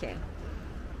for the king.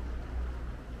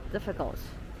 Difficult.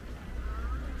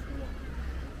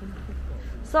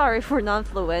 Sorry for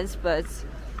non-fluence, but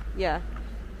yeah.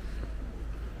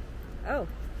 Oh,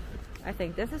 I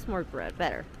think this is more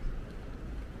better.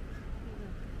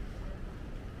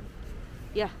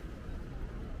 Yeah.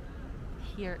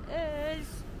 Here is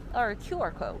our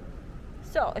QR code.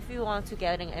 So if you want to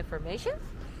get any information,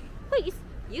 please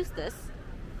use this.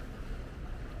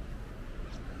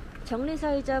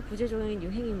 정리사이자 부재조인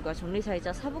유행임과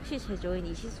정리사이자 사복시 제조인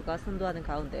이시수가 선도하는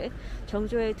가운데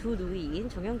정조의 두 누이인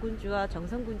정영군주와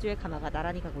정성군주의 가마가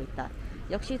나란히 가고 있다.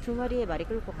 역시 2마리의 말이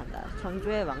끌고 간다.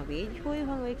 정조의 왕비인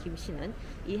효의황후의 김씨는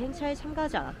이 행차에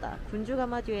참가하지 않았다. 군주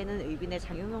가마 뒤에는 의빈의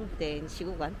장용영 부대인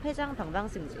지구관, 회장,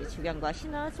 방방승지, 주경과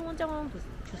신하, 승원장원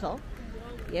주서,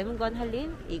 예문관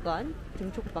한림, 이관,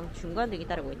 등촉방, 중관 등이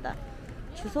따르고 있다.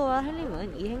 주서와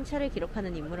한림은 이 행차를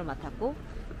기록하는 임무를 맡았고,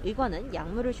 의관은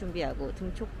약물을 준비하고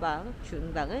등촉방,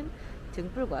 중방은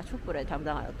등불과 촛불을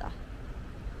담당하였다.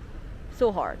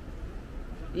 So hard.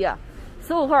 Yeah,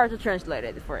 so hard to translate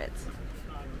it for it.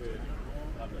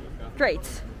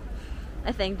 Great.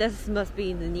 I think this must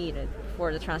be needed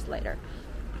for the translator.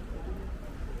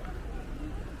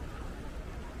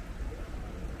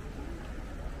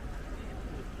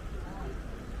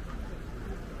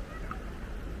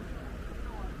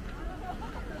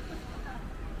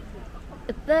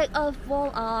 A bag of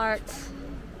wall art.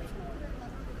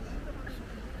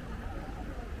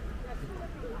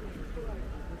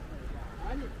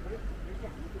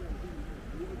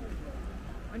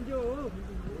 앉아.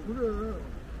 그래.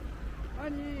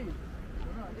 아니.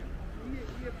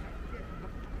 이게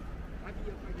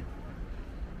밥이야.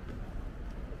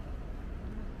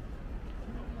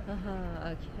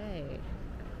 Okay.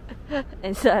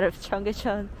 Inside of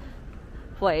Cheonggyecheon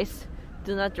place,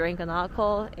 do not drink an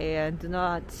alcohol and do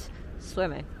not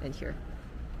swim in here.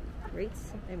 Right?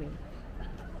 I mean,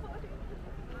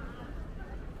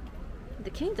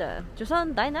 the kingdom,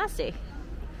 Joseon dynasty.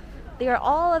 They are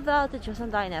all about the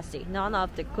Joseon dynasty, none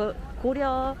of the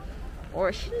Korea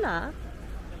or 신라.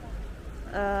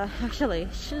 Actually,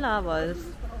 신라 was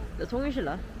the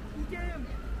통일신라.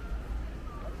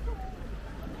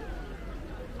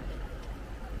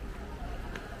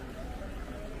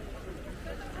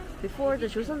 Before the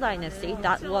Joseon dynasty,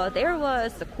 there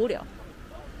was the Korea.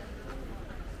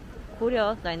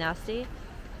 Korea dynasty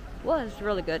was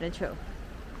really good and true.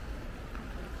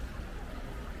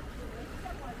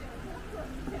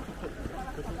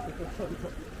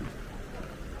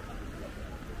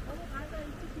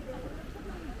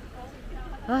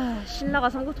 신라가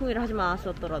삼국통일을 하지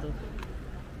않았었더라도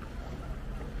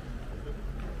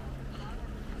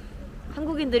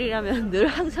한국인들이라면 늘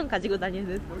항상 가지고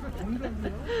다니는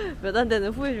몇 안 되는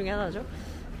후회 중에 하나죠.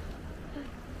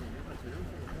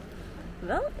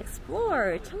 Well,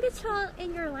 explore 청계천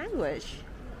in your language.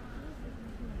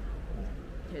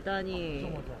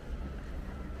 대단히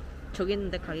저기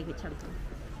있는데 가기 귀찮다.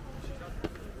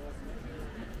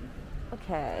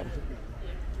 Okay.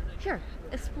 Here,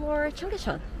 explore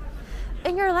청계천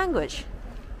in your language.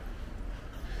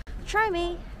 Try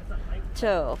me.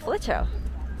 To Flicho.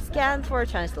 Scan for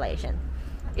translation.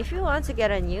 If you want to get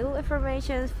a new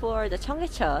information for the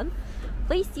청계천,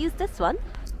 please use this one.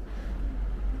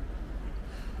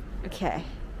 Okay.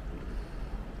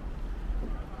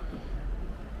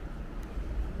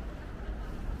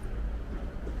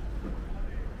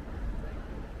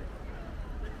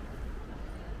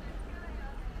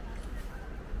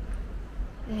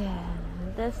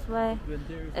 And this way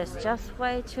is just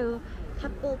way to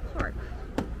Hatbol Park.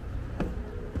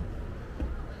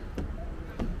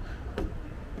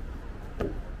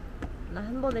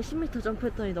 한 번에 10m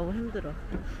점프했더니 너무 힘들어.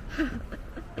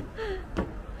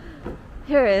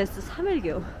 Here is the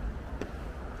 3일교.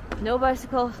 No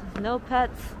bicycles, no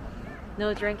pets,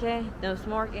 no drinking, no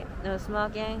smoking,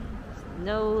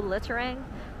 no littering,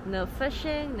 no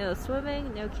fishing, no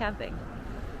swimming, no camping.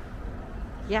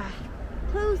 Yeah,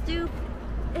 closed due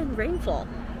in rainfall.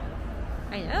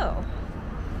 I know.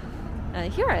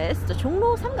 And here is the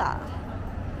종로 상가.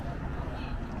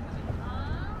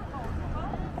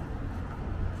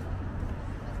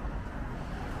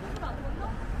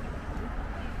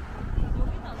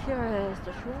 Here is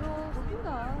the 종로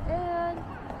상가, and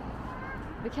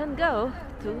we can go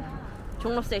to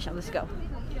종로 station. Let's go.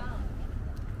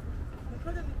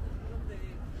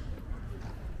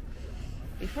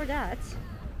 Before that,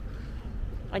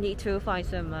 I need to find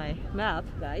my map,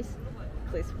 guys.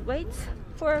 Please wait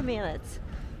for a minute.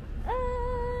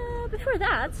 Before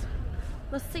that,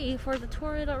 let's see for the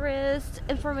tourist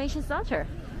information center.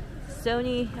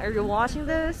 Sony, are you watching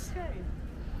this?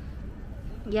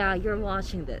 Yeah, you're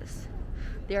watching this.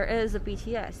 There is a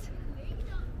BTS.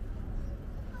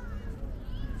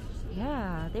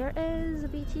 Yeah, there is a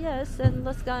BTS, and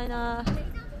let's gonna.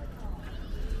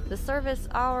 The service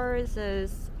hours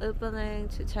is opening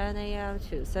to 10 a.m.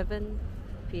 to 7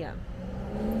 p.m.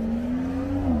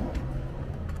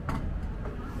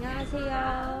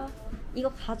 안녕하세요. 이거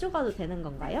가져가도 되는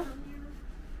건가요?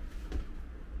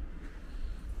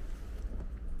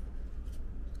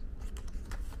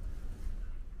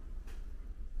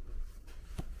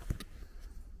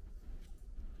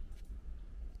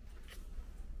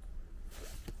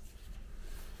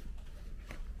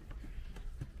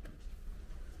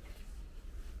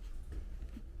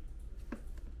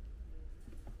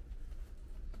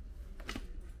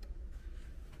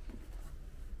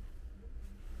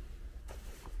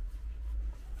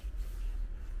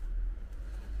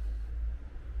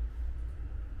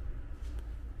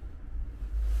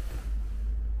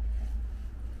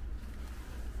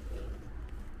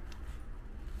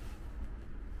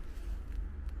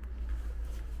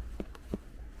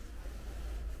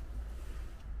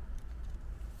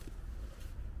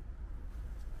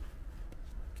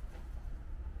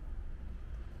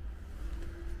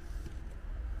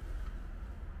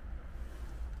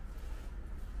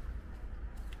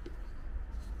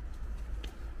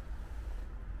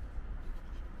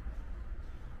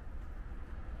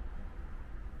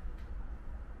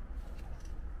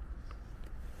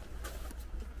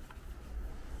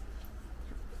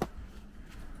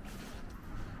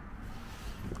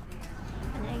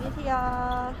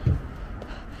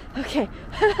 Okay.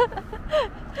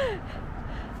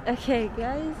 Okay,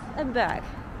 guys, I'm back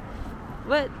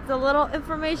with the little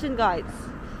information guides.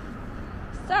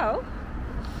 So,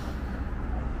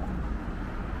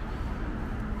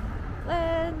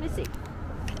 let me see.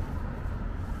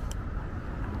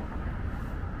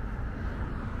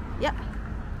 Yeah,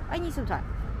 I need some time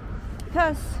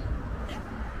because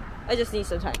I just need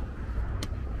some time.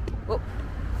 Whoa.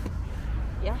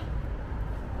 Yeah.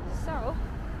 So,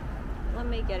 let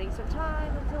me getting some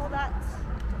time until that.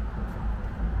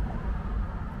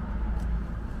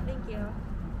 Thank you.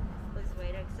 Please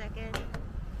wait a second.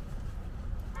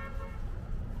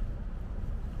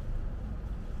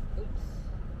 Oops,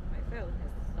 my phone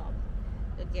has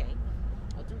stopped again.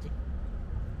 어쩐지.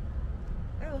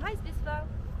 Oh, hi, Spispo.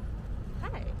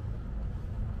 Hi.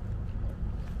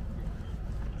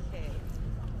 Okay.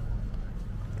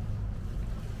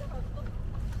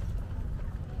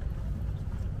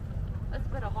 It's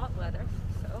been a hot weather,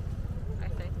 so I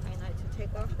think I need to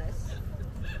take off this.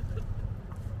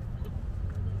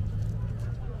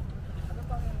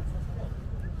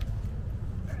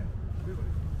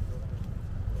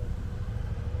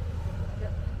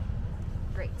 Yep.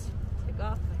 Great. Take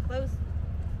off my clothes.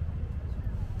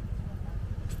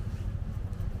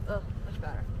 Oh, much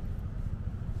better.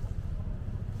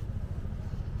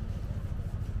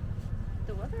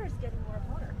 The weather is getting more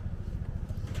hotter.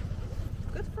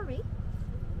 Good for me.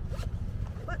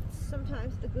 But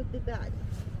sometimes it could be bad.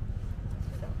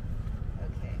 So,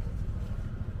 okay.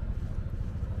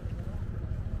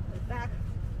 My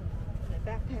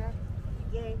backpack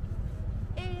again.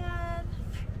 And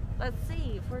let's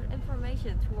see for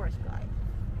information tourist guide.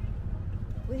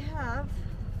 We have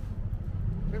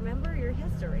remember your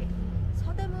history.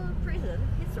 서대문 Prison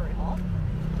History Hall.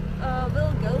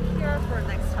 We'll go here for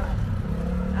next time.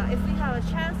 If we have a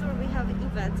chance or we have an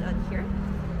event on here,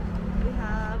 we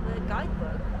have a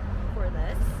guidebook for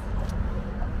this.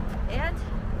 And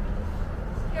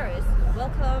here is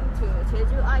welcome to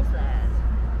Jeju Iceland.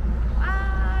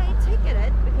 I take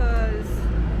it because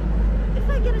if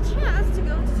I get a chance to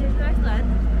go to Jeju Iceland,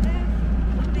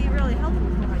 it would be be really helpful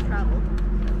for my travel,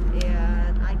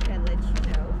 and I can let you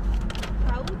know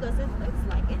how does it look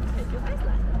like in Jeju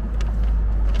Island.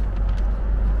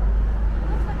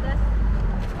 Looks like this.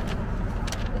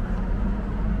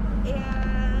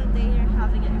 And they are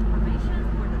having information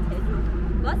for the Jeju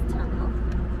bus terminal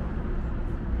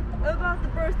about the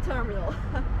bus terminal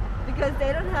because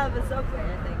they don't have a subway,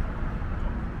 I think.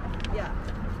 Yeah,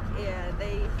 and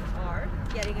they are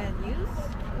getting a news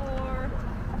or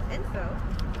info.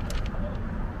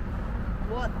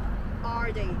 What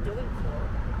are they doing for?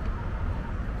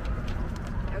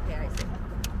 Okay, I see.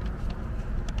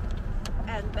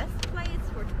 And best place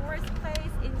for tourist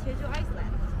place in Jeju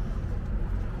Island.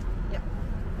 Yeah.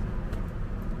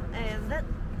 And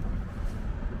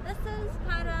this is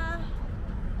kinda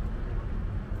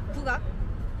Bugak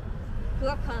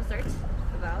concert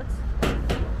about.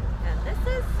 And this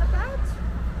is about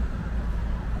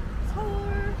Seoul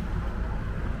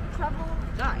travel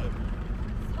guide.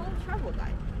 Seoul travel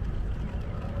guide.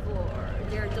 For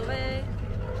they're doing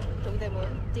Dongdaemun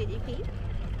DDP.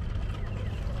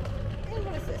 And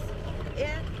what is this?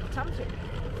 In Chamsu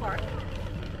Park.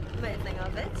 Main thing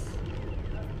of it.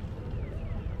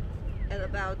 And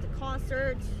about the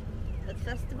concert, the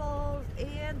festivals,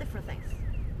 and different things.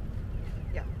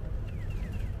 Yeah.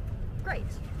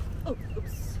 Great. Oh,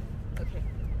 oops. Okay.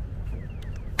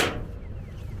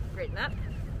 Great map.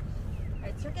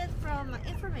 I took it from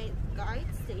information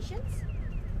guide stations.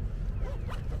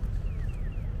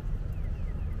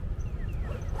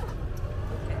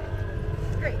 Okay.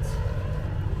 Great.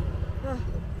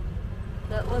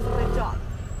 That was a good job.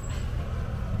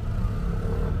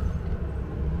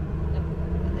 Yep.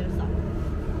 And there's some.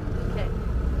 Okay.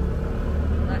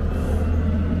 Let's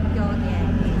go again.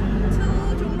 To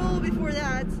Jongno before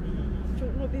that.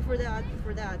 Before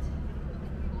that.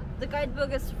 The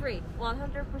guidebook is free,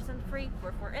 100% free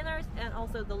for foreigners and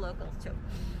also the locals too.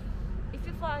 If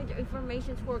you find the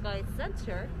information tour guide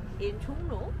center in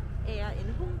Jongno and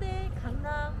in Hongdae,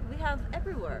 Gangnam, we have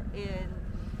everywhere in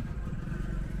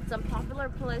some popular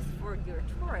place for your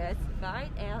tourist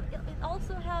guide, and it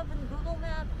also have in Google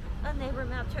Map a neighbor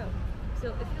map too.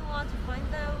 So if you want to find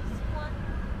those one,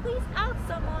 please ask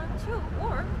someone too,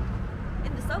 or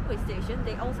in the subway station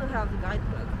they also have the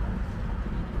guidebook.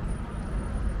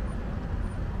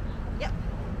 Yep,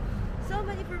 so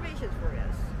many information for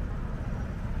us.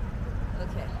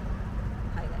 Okay,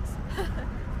 hi guys.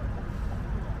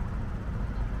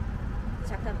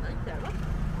 잠깐만 기다려봐.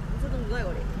 인사동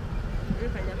문화거리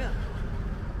여기 가려면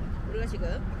우리가 지금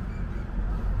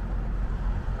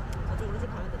저쪽으로 쭉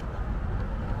가면 됩니다.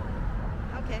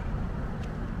 오케이.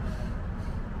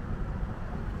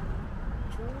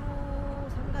 종로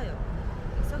 3가요.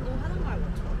 익선동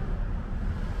한옥마을원천.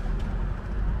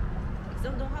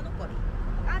 익선동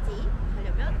한옥거리까지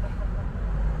가려면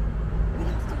we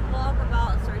have to walk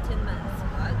about 13 minutes,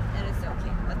 but it is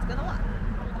okay. Let's gonna walk.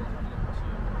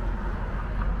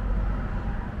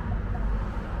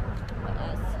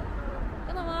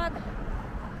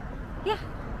 Yeah,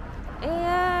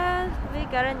 and we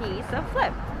gotta need some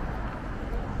flip.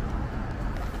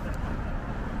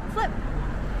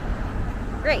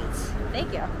 Great,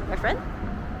 thank you, my friend.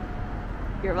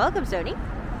 You're welcome, Sony.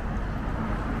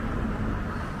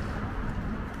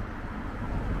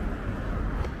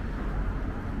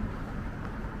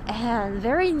 And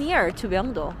very near to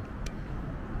Myeongdo.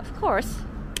 Of course,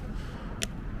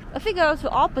 if we go to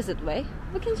opposite way,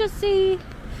 we can just see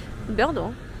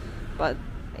Myeongdo. But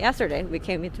yesterday we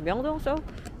came into Myeongdo, so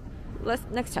let's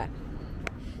next time.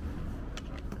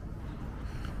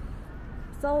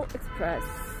 Seoul Express.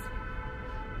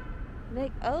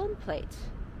 Make own plate.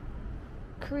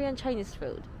 Korean Chinese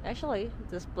food. Actually,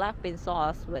 this black bean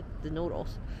sauce with the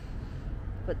noodles.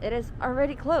 But it is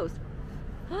already closed.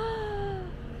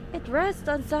 It rests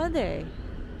on Sunday.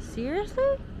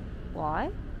 Seriously?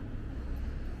 Why?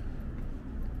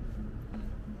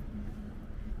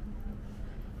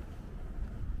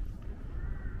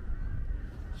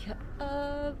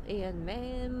 And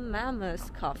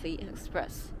Mammoth Coffee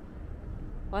Express,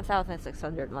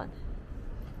 1,601.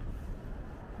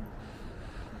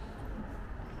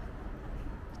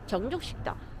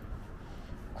 정족식당.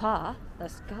 Kwa,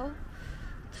 let's go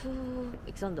to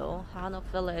Iksondo, Hanok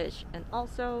Village, and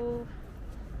also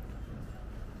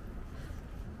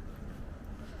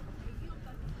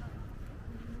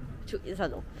to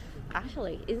Insadong.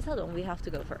 Actually, Insadong we have to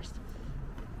go first.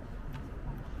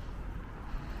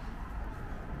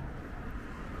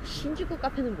 신주쿠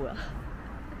카페는 뭐야?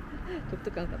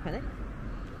 독특한 카페네?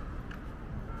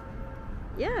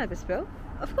 Yeah, the spell.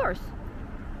 Of course.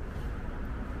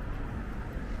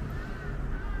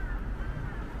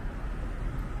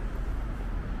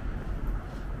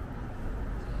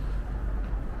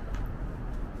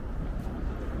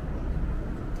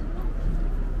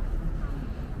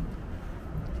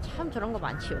 참 저런 거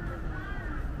많지요.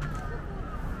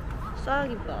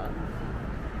 쌀김밥.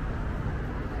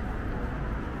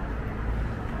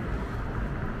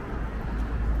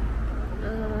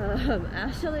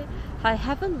 Actually, I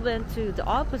haven't been to the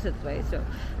opposite way, so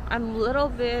I'm a little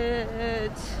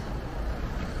bit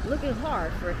looking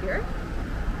hard for here.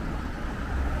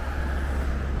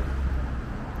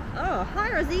 Oh,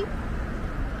 hi, Rosie.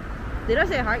 Did I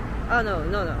say hi? Oh no.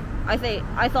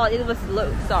 I thought it was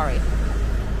Luke. Sorry.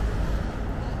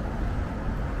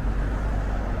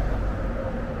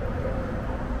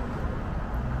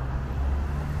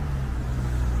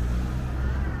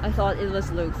 I thought it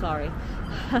was Luke. Sorry.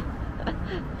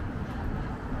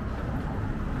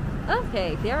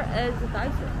 Okay, there is a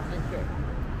Daiso in here.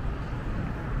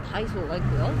 Daiso like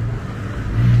well.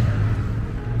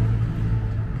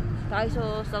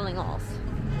 Daiso selling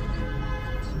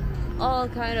all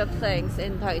kind of things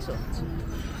in Daiso.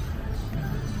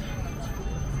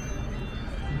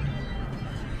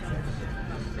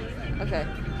 Okay,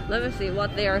 let me see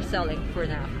what they are selling for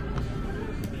now.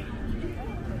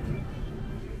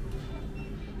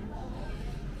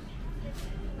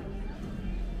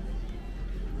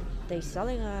 They're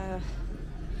selling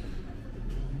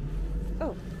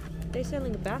they're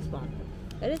selling a bath bomb.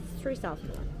 It is 3,000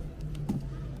 won.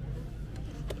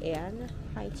 And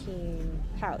hygiene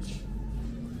pouch.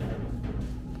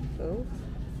 Oh,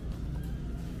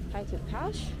 hygiene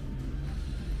pouch.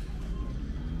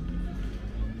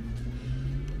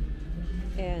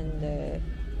 And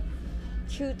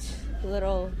cute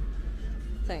little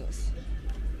things.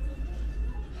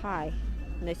 Hi,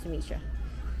 nice to meet you.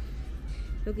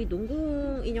 여기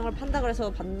농구공 인형을 판다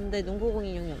그래서 봤는데 농구공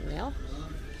인형이 없네요.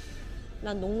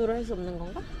 난 농구를 할 수 없는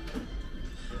건가?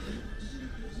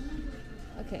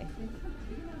 Okay.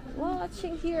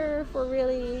 Watching here for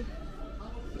really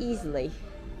easily.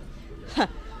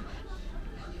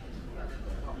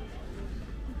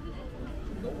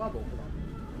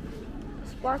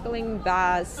 Sparkling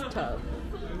bathtub.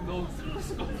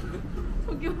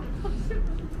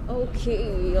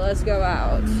 Okay, let's go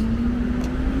out.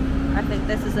 I think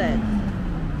this is it.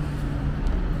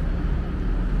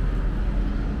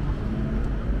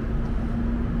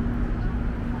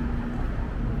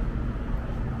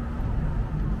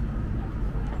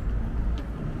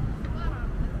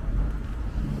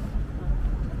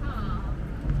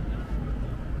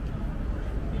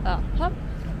 Hop.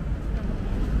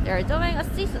 They're doing a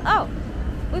season. Oh,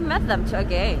 we met them too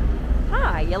again.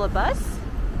 Hi, Yellow Bus.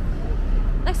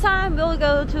 Next time we'll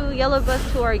go to Yellow Bus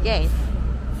tour again.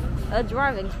 A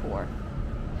driving tour.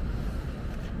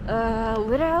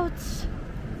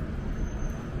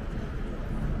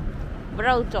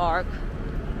 Without dark.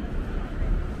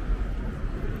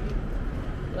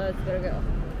 Let's go.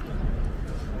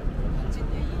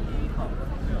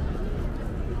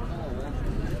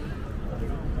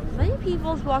 Many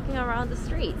people's walking around the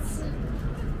streets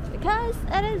because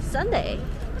it is Sunday.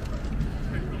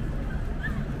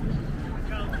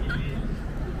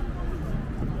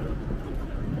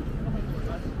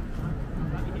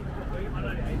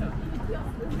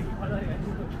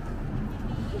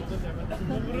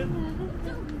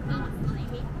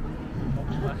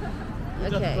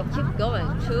 Okay, keep going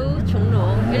to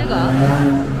종로 1가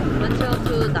until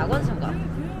to 낙원상가.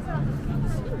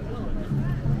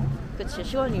 그치,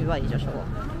 시원 위반이죠 저거.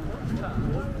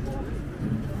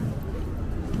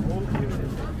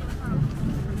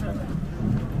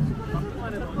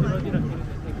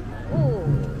 Oh,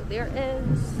 there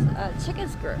is a chicken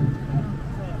skirt.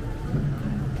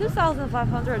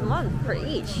 2,500 won per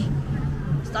each.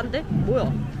 싼데?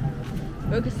 뭐야?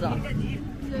 왜 이렇게 싸?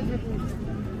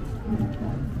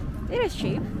 It is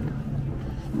cheap.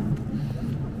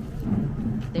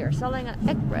 They are selling an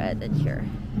egg bread in here.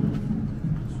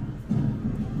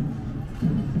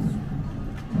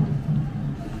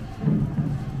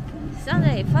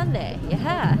 Sunday, fun day,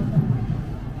 yeah.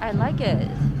 I like it.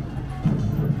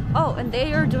 Oh, and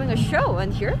they are doing a show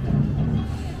in here.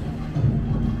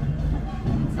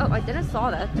 Oh, I didn't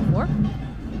saw that before.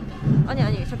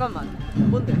 아니, 잠깐만.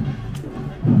 뭔데?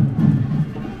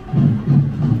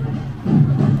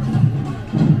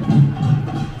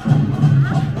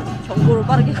 정보를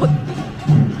빠르게 걷기.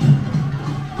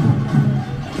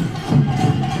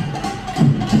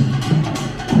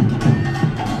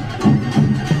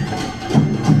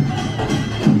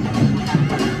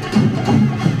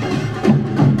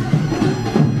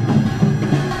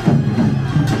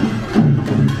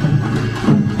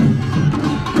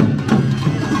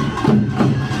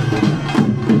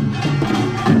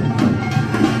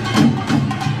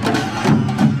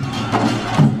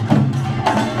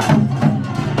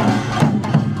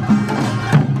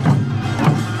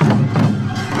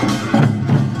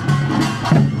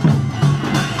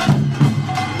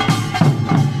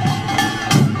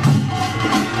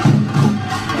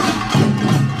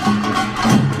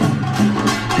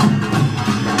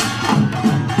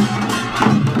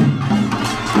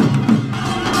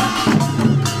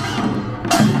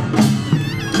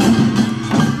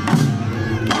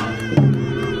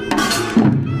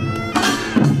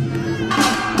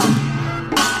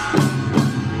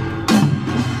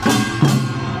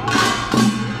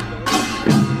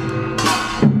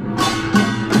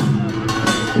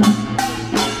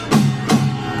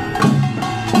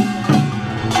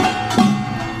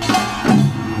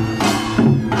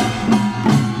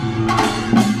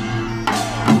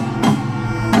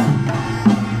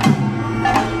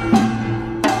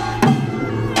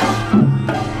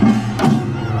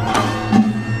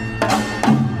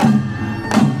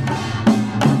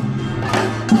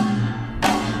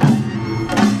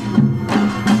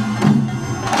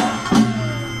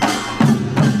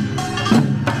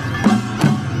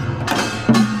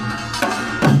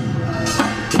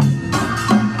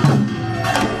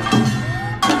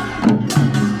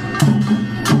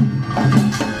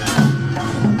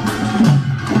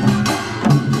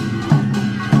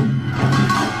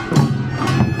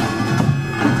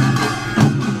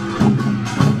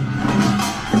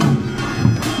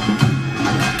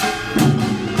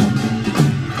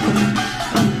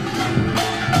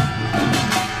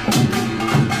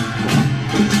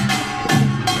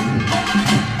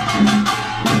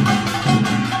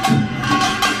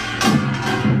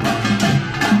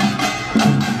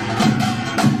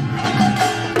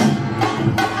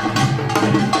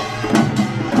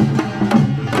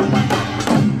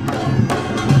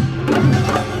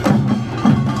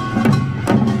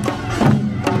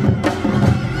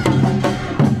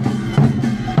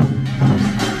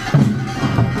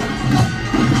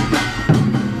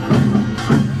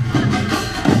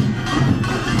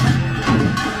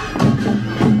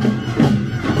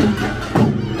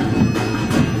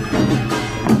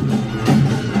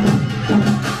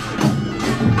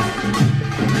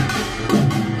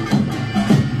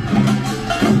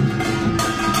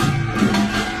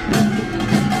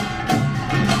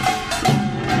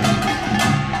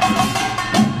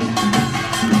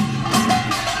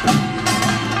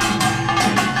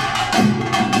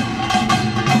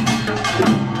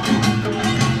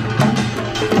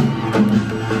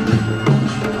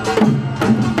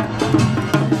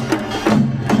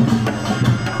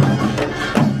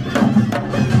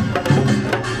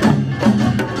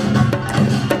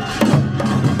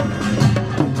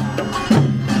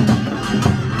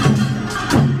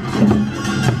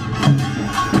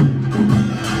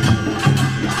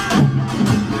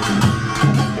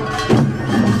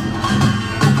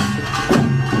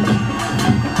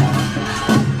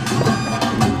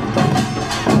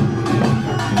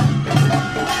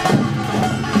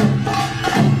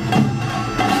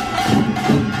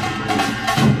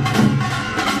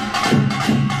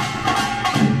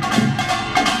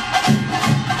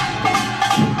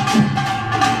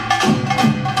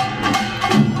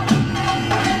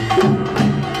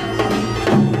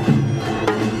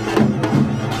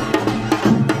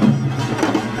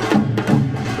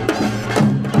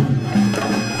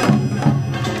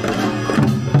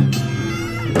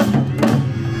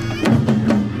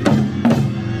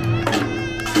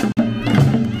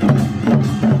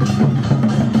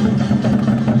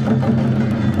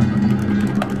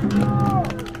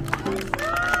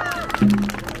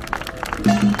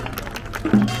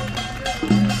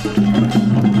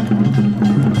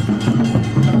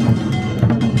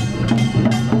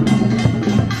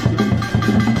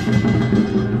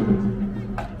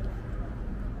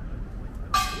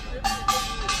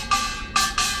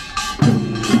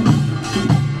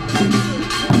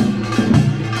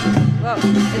 Whoa,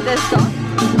 is this stop?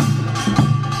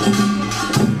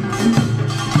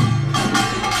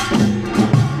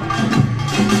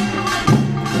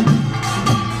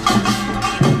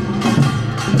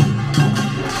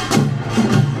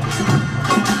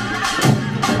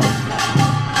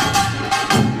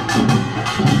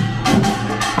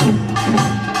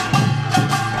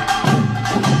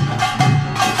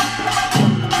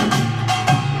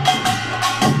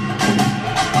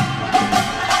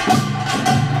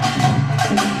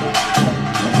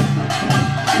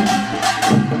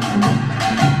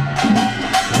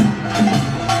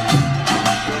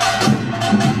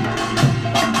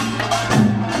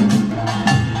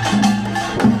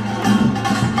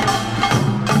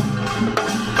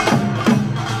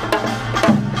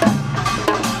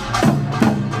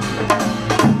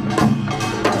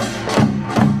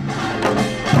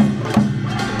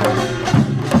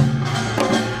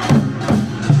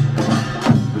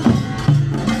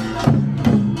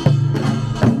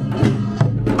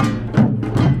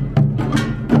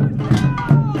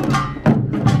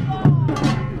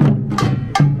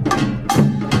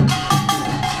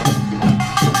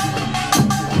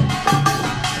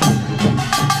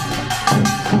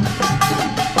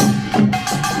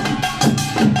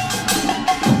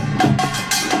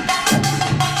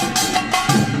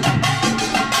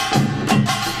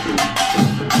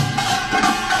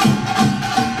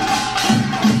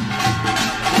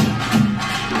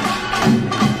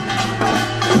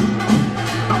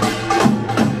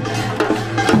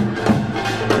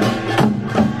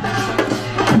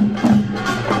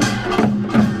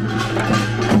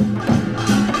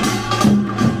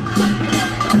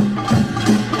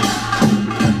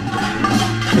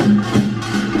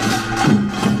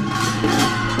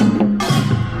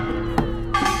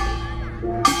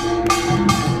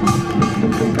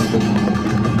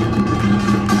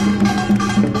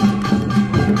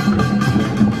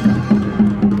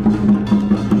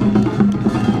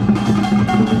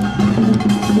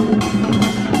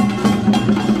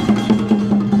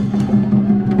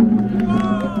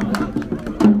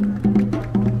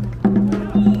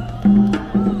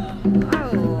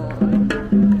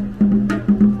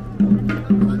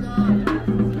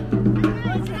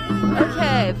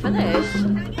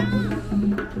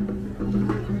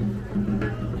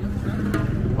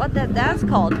 What that dance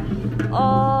called?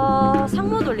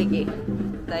 상모 돌리기.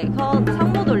 They call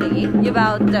상모 돌리기.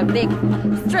 About the big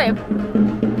strip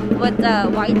with the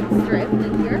white strip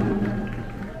in here.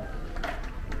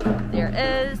 There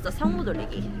is the 상모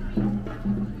돌리기.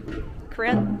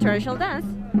 Korean traditional dance.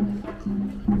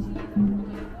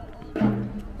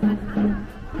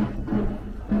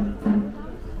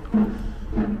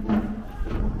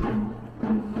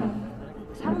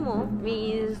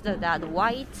 Means that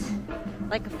white,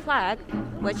 like a flag,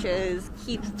 which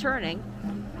keeps turning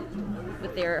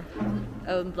with their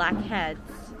own black heads.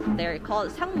 They're called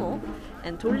상모,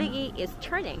 and 돌리기 is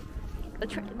turning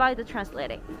by the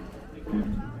translating.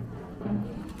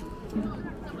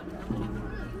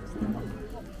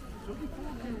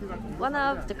 One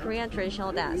of the Korean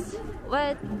traditional dance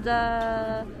with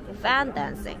the fan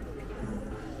dancing.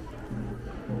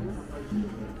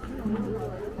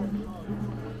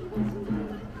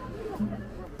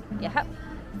 Yeah,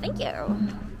 thank you.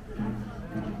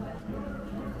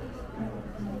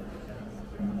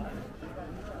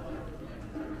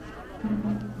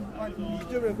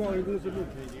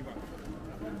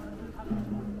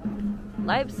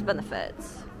 Life's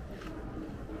benefits.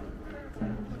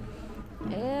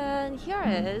 And here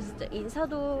is the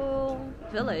Insadong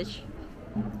village.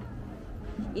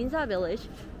 Insa village,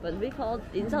 but we call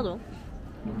it Insadong.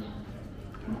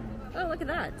 Oh, look at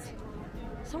that.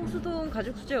 성수동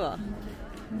가족 수제화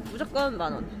무조건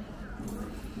 10,000원.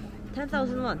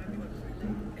 10,000 won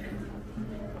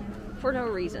for no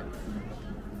reason.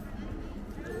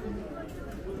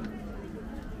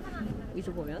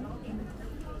 여기서 보면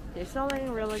they're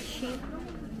selling really cheap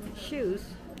shoes.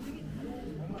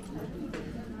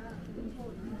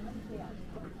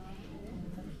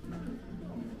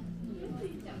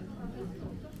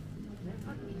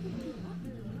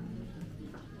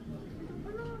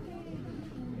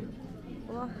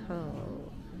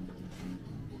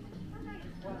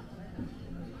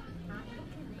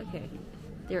 Okay,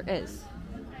 there is.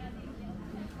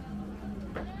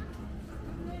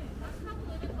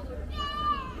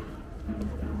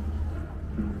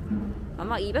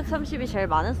 아마 230이 제일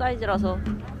많은 사이즈라서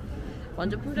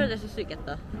완전 품절됐을 수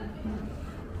있겠다.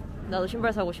 나도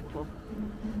신발 사고 싶어.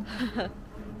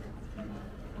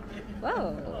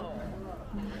 Whoa,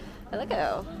 look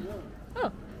at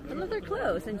oh, another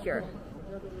clothes in here.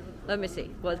 Let me see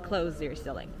what clothes they're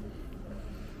selling.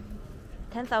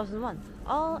 10,000 won.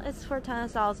 All is for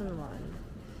 10,000 won.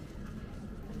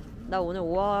 나 오늘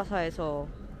오하사에서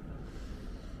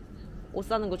옷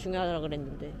사는 거 중요하다고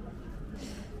그랬는데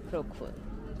그렇군.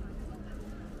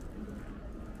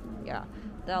 Yeah,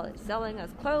 they're selling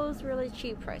us clothes really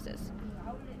cheap prices.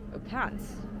 Oh,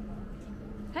 pants.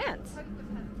 Pants.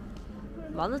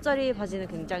 10,000원짜리 바지는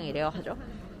굉장히 레어하죠.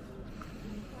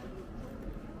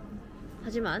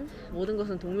 하지만 모든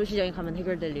것은 동묘시장에 가면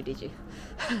해결될 일이지.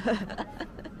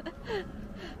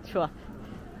 좋아.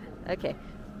 Okay.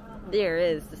 There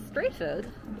is the street food,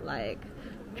 like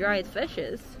dried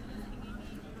fishes.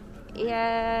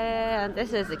 Yeah, and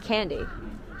this is a candy.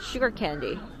 Sugar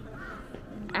candy.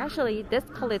 Actually, this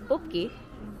call it popki.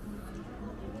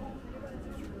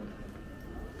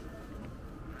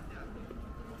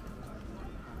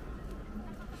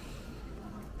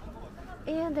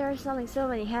 And they're selling so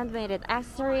many handmade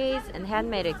accessories and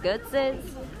handmade goods.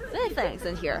 Many things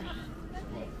in here.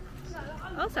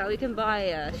 Also, we can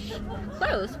buy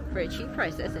clothes for cheap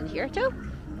prices in here too.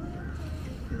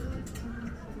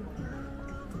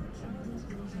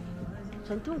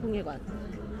 전통공예관.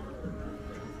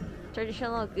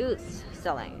 Traditional goods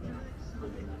selling.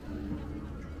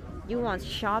 You want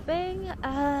shopping?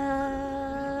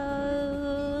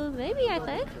 Maybe I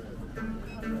think.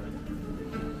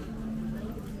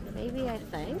 Maybe I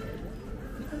think.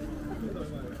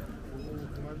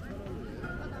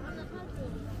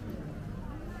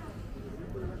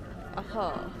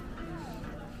 Aha.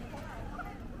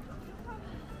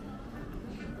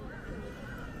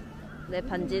 내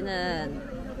반지는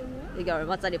이게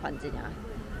얼마짜리 반지냐?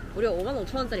 우리가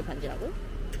 55,000원짜리 반지라고?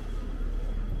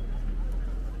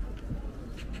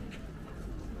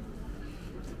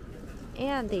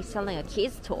 And they're selling a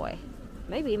kid's toy.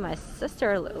 Maybe my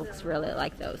sister looks really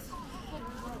like those.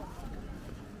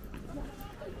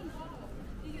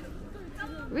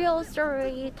 Real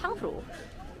story 탕후루.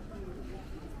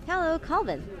 Hello,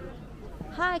 Calvin.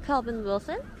 Hi, Calvin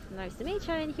Wilson. Nice to meet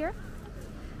you in here.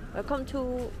 Welcome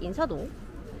to 인사동.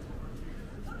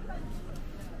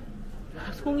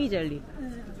 송이 젤리.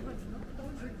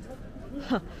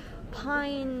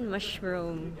 Pine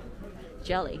mushroom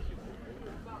jelly.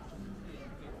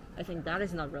 I think that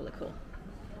is not really cool.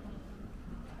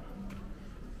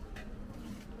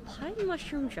 Pine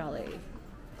mushroom jelly.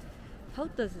 How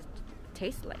does it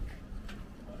taste like?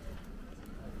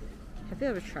 Have you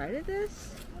ever tried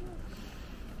this?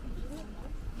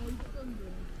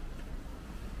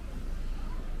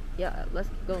 Yeah, let's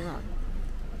keep going on.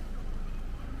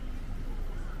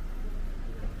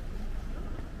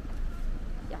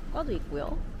 약과도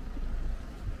있고요.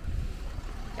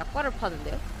 약과를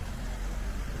파는데요.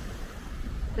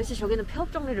 대체 저기는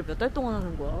폐업 정리를 몇 달 동안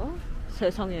하는 거야?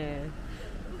 세상에.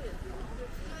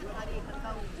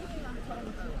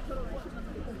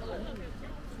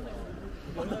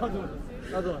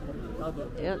 나도.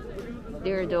 Yeah,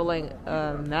 they're doing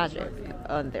magic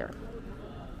on there.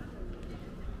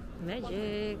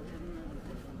 Magic.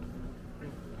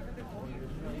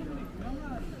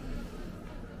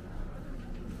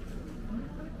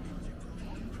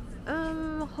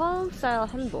 Home style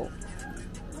한복.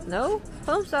 No?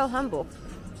 home style 한복.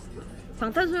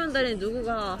 방탄소년단에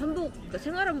누구가 한복,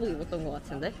 생활 한복 입었던 것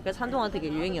같은데? 그래서 한동안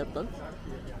되게 유행이었던.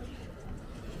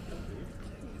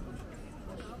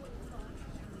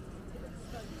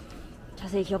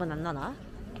 자세히 기억은 안 나나?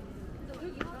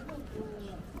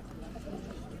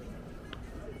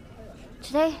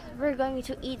 Today we're going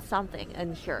to eat something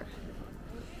in here.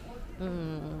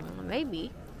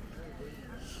 Maybe.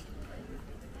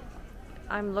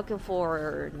 I'm looking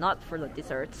for, not for the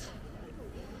desserts.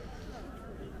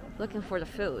 Looking for the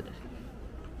food.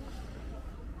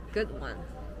 Good one.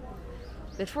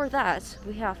 Before that,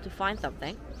 we have to find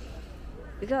something.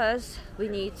 Because we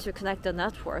need to connect the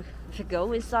network to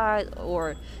go inside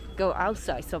or go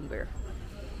outside somewhere.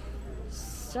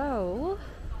 So,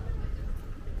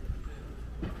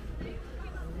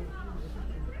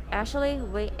 actually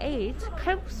we ate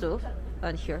kalguksu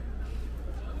on here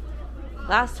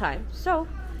last time, so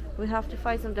we have to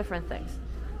find some different things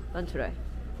on today.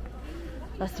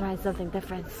 Let's try something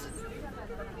different.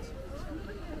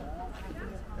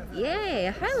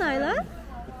 Yay! Hi Lila!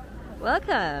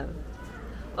 Welcome!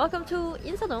 Welcome to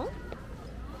인사동.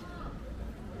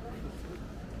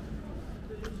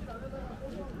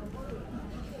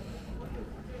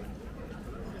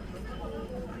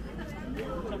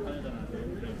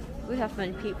 We have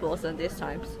many people in these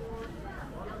times.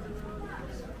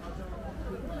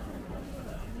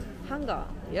 Hanga,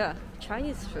 yeah,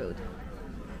 Chinese food.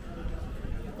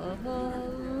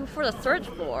 For the third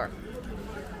floor,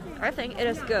 I think it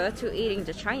is good to eating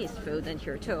the Chinese food in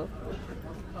here too.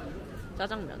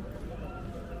 짜장면.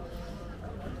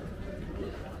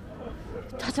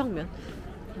 짜장면.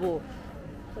 뭐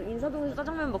인사동에서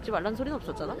짜장면 먹지 말라는 소리는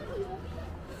없었잖아.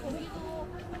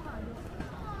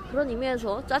 그런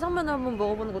의미에서 짜장면을 한번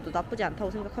먹어보는 것도 나쁘지 않다고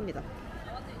생각합니다.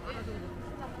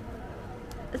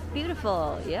 It's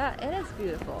beautiful. Yeah, it is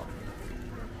beautiful.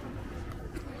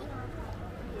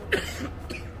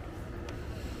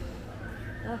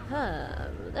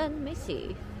 Let me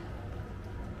see.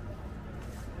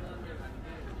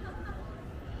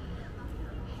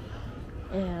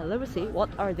 Yeah, let me see. What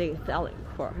are they selling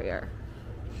for here?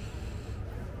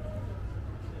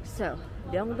 So,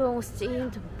 Myeongdong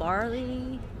steamed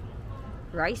barley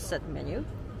rice set menu,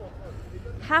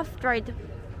 half-dried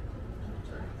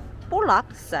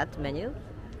볼락 set menu.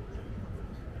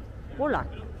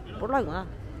 볼락이구나.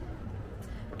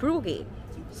 불고기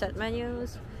set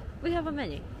menus. We have a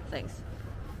many things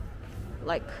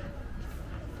like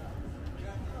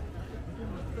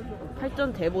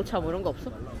팔전 대보차 뭐 이런 거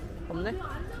없어? 없네.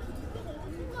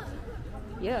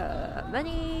 Yeah,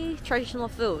 many traditional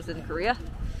foods in Korea.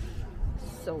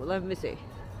 So let me see.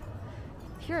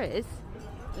 Here is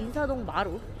인사동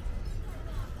마루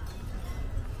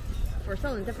for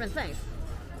selling different things.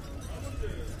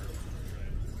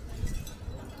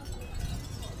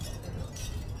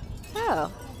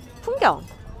 Oh, 풍경.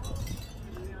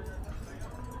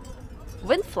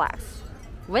 Wind flags,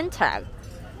 wind tag.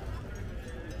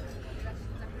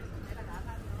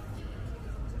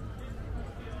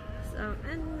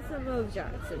 And some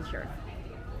objects in here.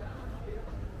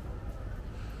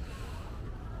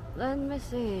 Let me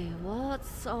see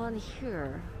what's on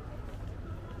here.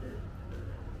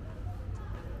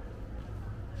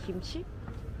 Kimchi?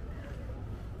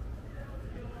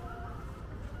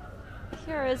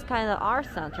 Here is kind of our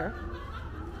center.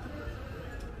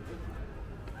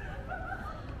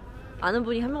 아는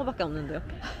분이 한 명밖에 없는데요.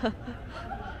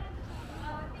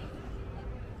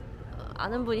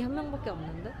 아는 분이 한 명밖에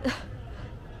없는데.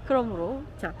 그러므로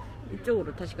자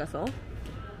이쪽으로 다시 가서.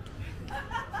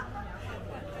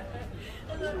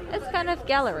 It's kind of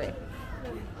gallery.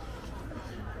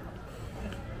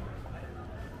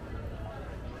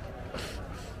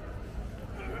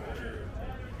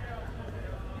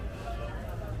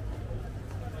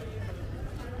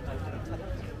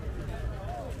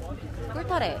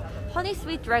 꿀타래, honey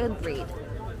sweet dragon breed,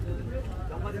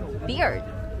 beard.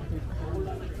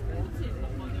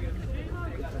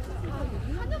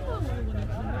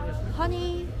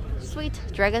 Honey sweet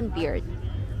dragon beard.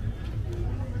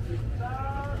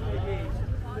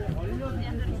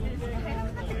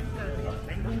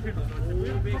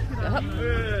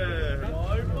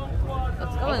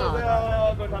 What's going on?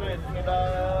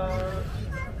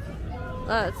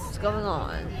 What's going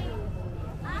on?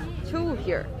 Two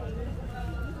here.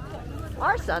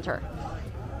 Our center.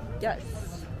 Yes.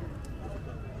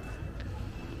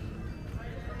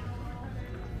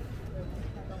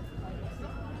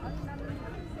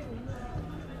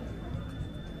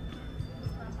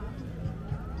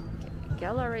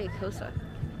 Gallery Kosa.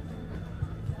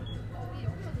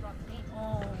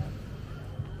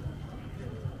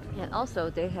 And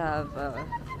also they have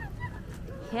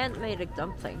handmade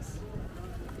dumplings.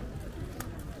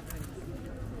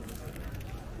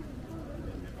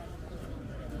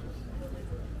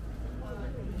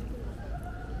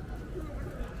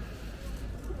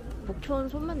 복촌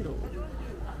손만두.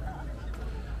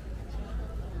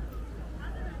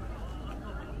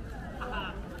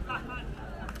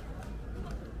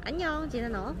 안녕,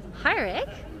 지나너. Hi, Rick.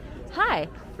 Hi,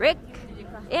 Rick.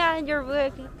 And your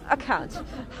work account.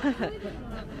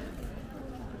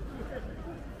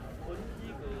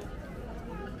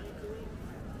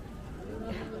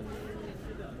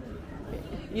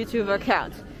 YouTube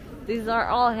account. These are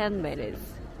all handmade.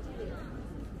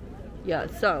 Yeah,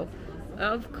 so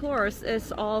of course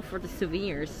it's all for the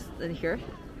souvenirs in here.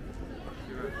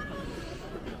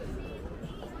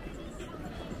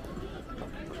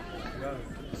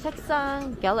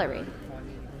 Seksan Gallery.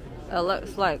 It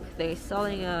looks like they're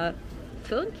selling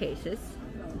phone cases.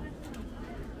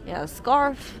 Yeah,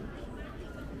 scarf.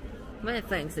 Many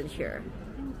things in here.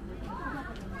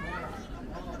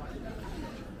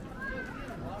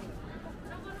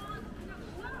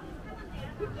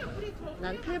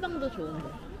 난 필방도 좋은데.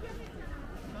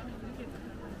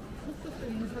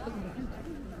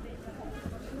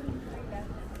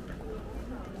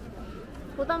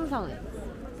 호담성애.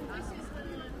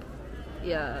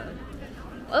 Yeah.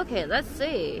 Okay, let's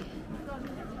see.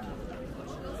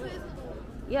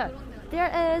 Yeah,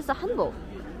 there is a hanbok.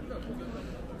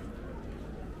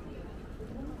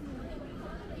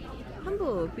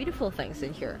 Hanbok, beautiful things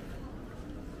in here.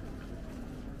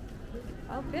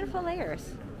 Oh, beautiful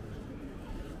layers.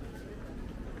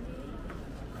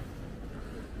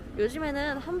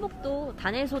 요즘에는 한복도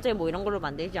단일 소재 뭐 이런 걸로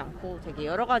만들지 않고 되게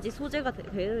여러 가지 소재가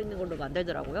되어 있는 걸로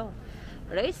만들더라고요.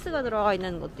 레이스가 들어가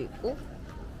있는 것도 있고,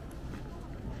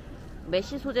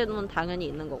 메쉬 소재는 당연히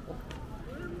있는 거고.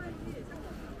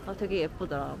 아, 되게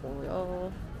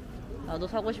예쁘더라고요. 나도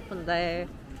사고 싶은데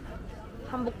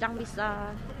한복 짱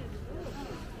비싸.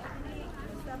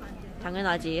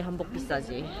 당연하지, 한복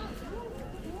비싸지.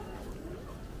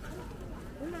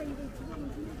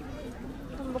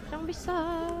 한복 짱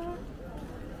비싸.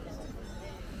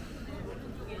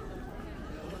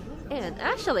 And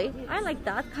actually, I like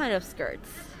that kind of skirts.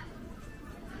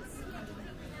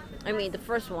 I mean, the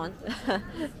first one.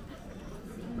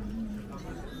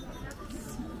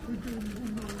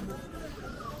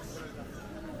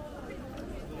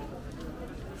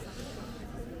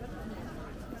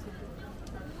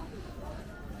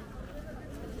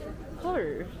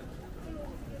 헐.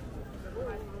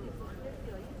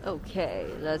 Okay,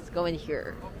 let's go in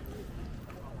here.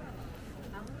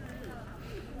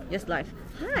 Yes, live.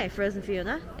 Hi, Frozen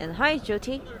Fiona, and hi,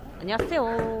 Jyoti.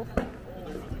 안녕하세요.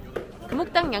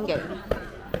 금옥당 양갱,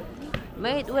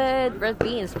 made with red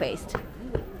beans paste.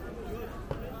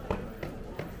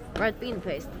 Red bean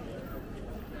paste.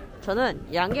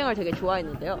 저는 양갱을 되게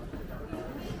좋아했는데요.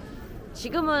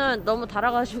 지금은 너무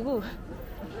달아가지고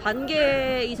반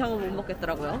개 이상은 못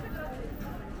먹겠더라고요.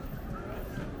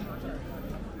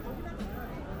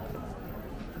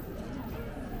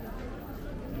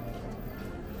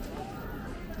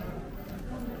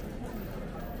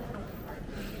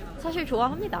 사실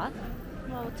좋아합니다.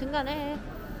 등간에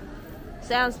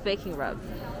Sam's Baking Rub,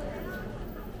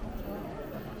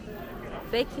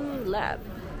 Baking Lab,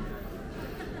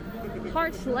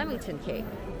 Tart Leamington Cake,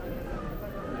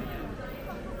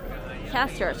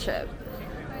 Castor Chip,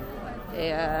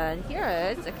 and here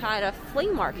is a kind of flea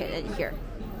market in here.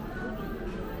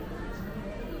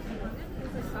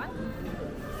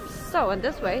 So in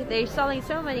this way, they're selling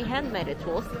so many handmade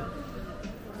tools,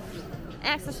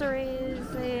 accessories,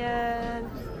 and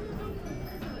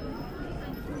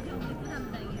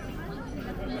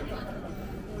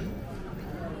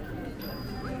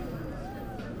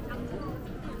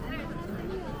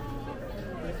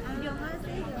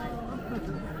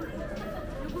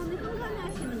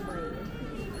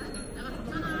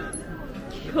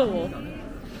귀여워.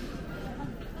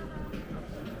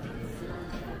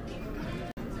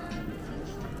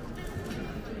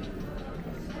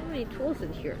 So many tools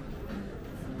in here.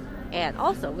 And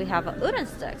also we have wooden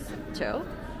sticks too.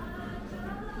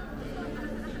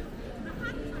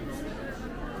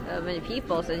 So many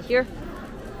people in here.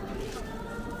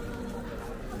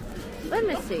 Let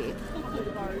me see.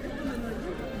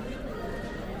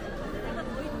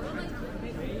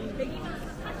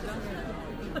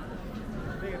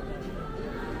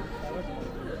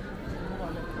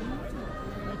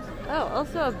 Oh,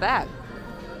 also a bag.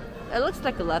 It looks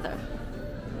like a leather.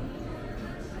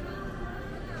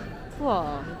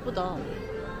 우와, 예쁘다.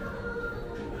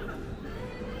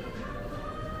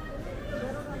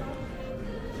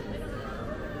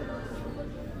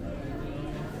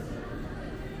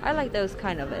 I like those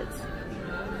kind of it.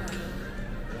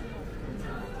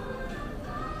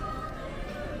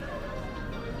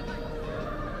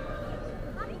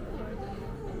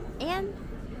 And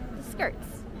the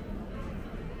skirts.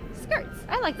 Skirts.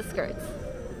 I like the skirts.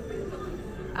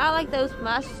 I like those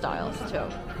mesh styles too.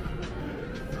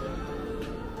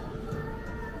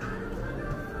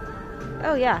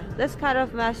 Oh yeah, this kind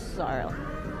of mesh style.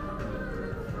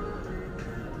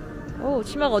 오,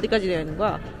 치마가 어디까지 되어 있는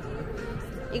거야?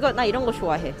 이거 나 이런 거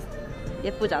좋아해.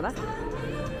 예쁘잖아?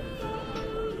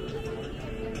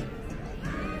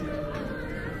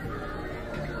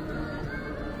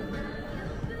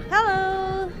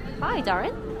 Hello! Hi,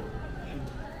 Darren.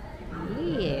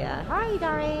 Yeah, hi,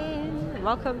 Darren.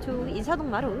 Welcome to 인사동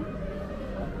마루.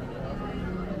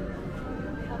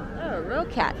 Oh, real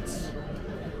cat.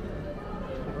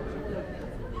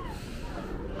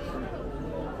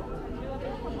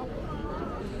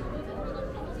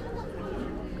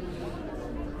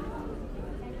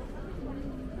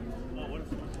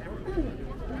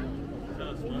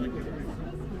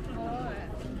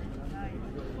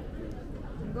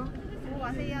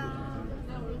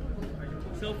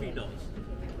 Selfie dolls.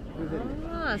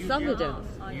 Ah, selfie dolls.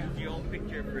 Use your own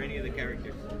picture for any of the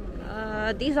characters.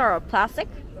 These are plastic?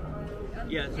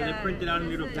 Yeah, so they're printed out in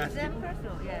little plastic.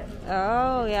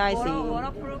 Oh, yeah, I see.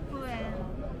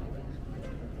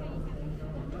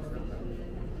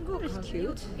 It's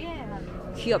cute.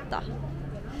 귀엽다.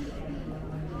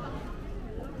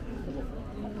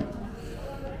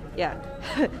 Yeah.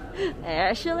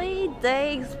 Actually,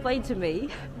 they explained to me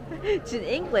in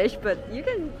English, but you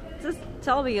can just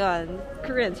tell me on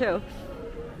Korean too.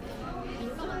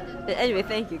 But anyway,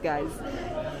 thank you guys.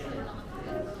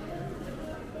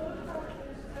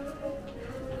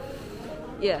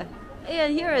 Yeah.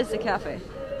 And here is the cafe.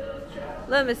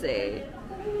 Let me see.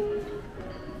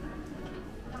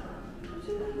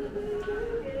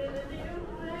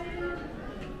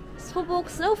 Soubok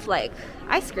snowflake,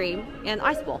 ice cream, and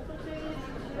ice ball.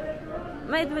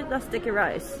 Made with the sticky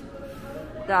rice.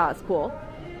 That's cool.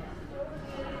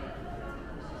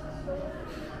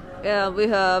 And we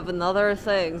have another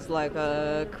things like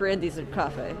a Korean dessert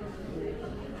cafe.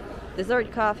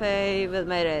 Dessert cafe with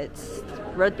made it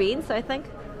red beans, I think.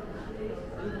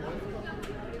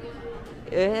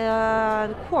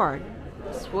 And corn,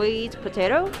 sweet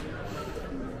potato,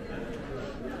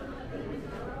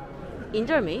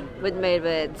 indomie made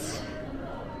with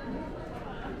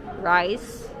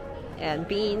rice and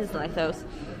beans like those.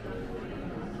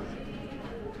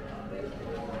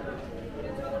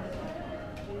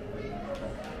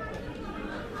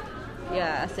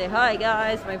 Yeah, say hi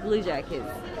guys, my blue jackets.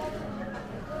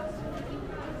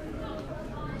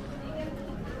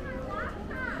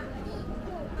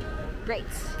 Great.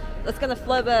 Let's gonna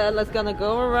flip it. Let's gonna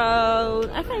go around.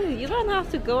 I think you don't have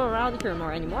to go around here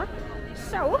more anymore.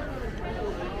 So,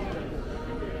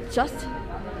 just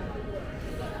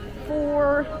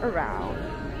 4 around.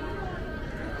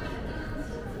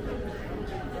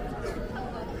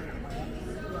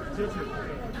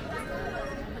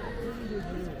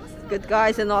 Good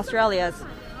guys in Australia.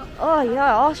 Oh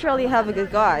yeah, Australia have a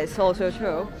good guys also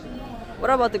too.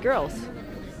 What about the girls?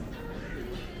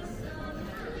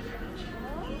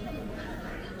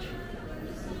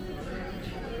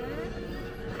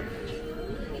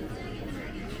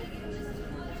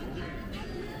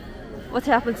 What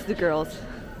happened to the girls?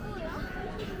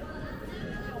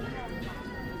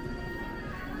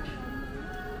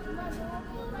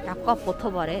 약과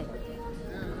버터바래.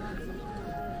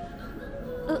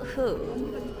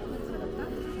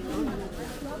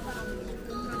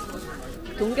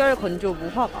 동결 건조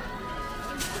무화과.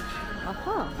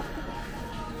 아하.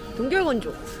 동결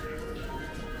건조.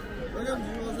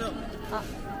 아,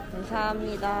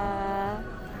 감사합니다.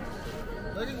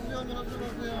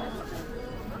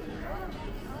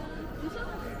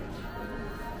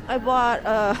 I bought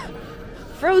a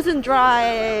frozen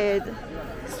dried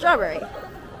strawberry.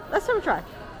 Let's have a try.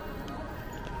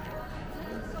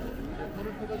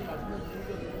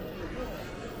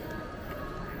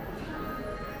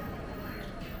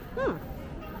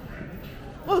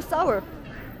 Oh, sour.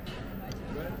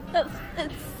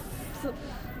 It's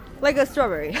like a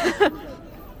strawberry.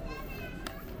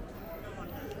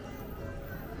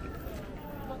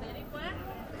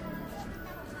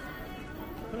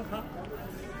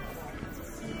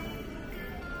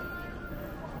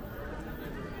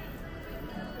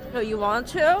 Oh, you want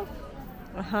to?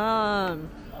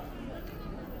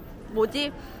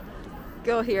 뭐지?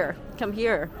 Go here. Come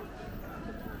here.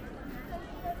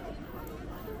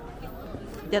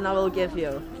 Then I will give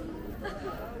you.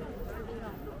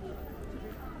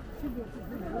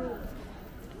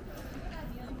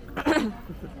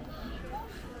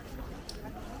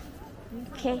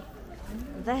 Okay.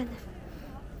 Then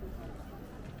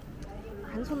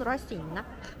한 손으로 할 수 있나?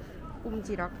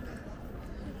 꼼지락.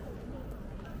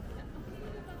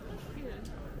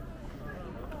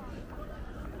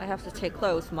 I have to take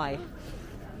close my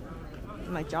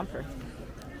jumper.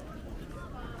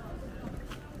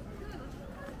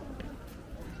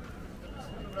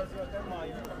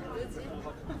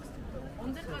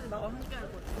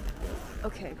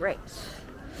 Okay, great.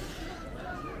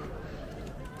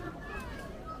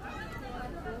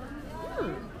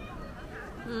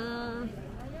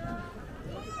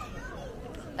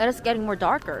 It is getting more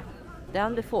darker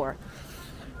than before.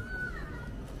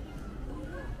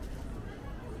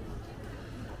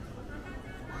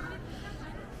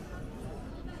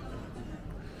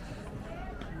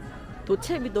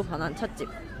 도채비도 반한 찻집.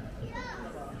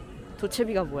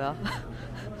 도채비가 뭐야?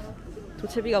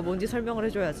 도채비가 뭔지 설명을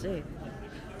해줘야지.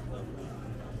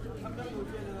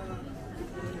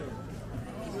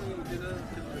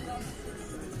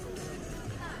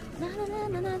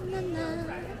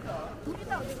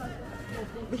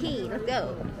 Let's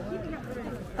go.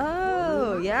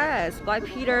 Oh yes, bye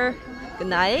Peter. Good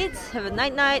night. Have a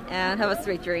night and have a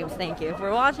sweet dreams. Thank you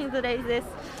for watching today's this.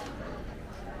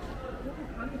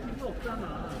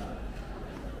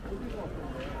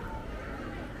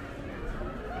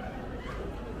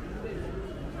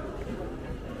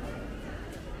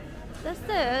 This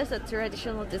is a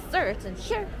traditional dessert, and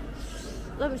here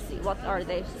Let me see, what are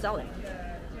they selling?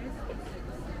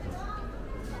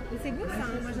 Mais c'est bon ça,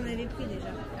 hein. Moi j'en avais pris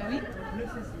déjà. Ah oui?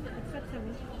 Très très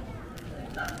bon.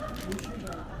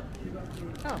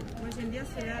 Oh, Moi j'aime bien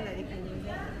celui-là là, avec les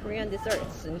noisettes. Korean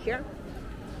desserts in here.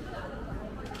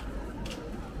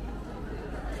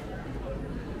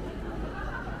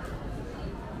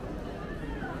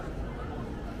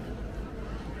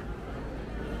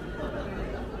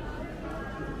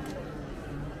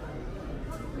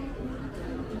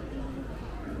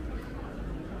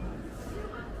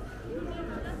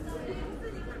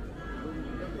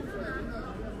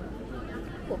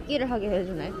 걷기를 하게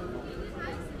해주네.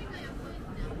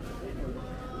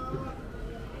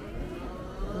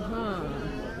 아하.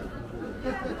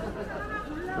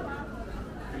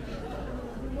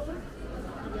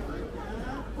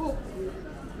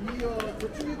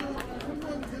 저쪽에도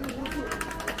한번 되는 곳이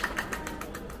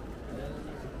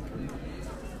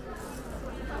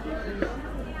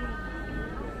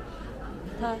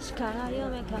다시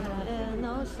가요메 가라에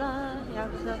넣었어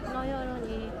약속 너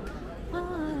여론이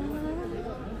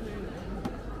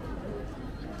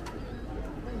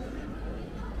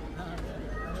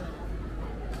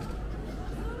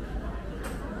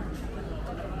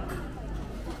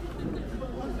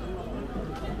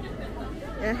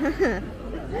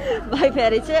Bye,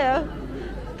 Patty, too.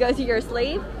 Go to your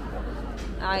sleep.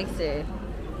 I see.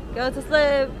 Go to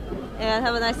sleep and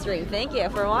have a nice dream. Thank you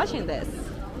for watching this.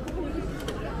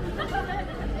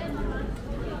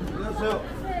 안녕하세요.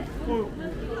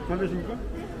 잘 계십니까?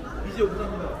 이제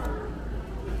오답니다.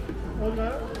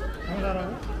 어디가요?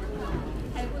 장사라고?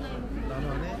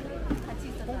 남한에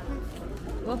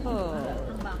Whoa.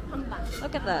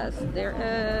 Look at this. There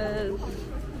is.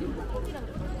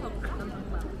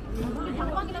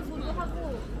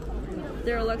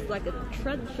 There looks like a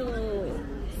traditional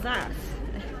snacks.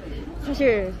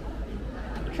 사실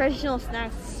traditional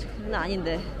snacks는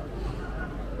아닌데.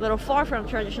 A little far from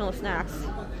traditional snacks.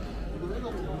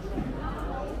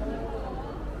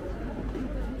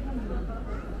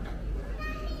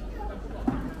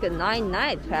 Good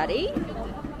night, Patty.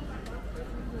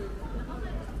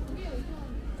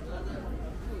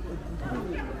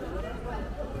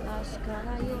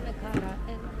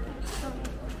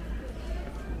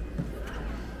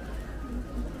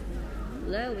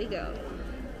 There we go.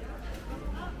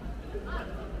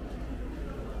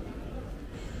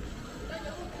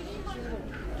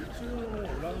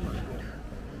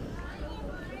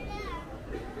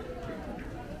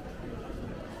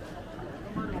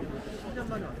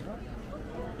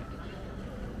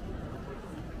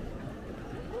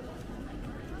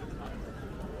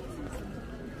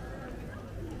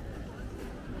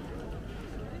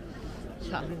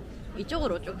 자,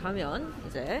 이쪽으로 쭉 가면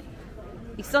이제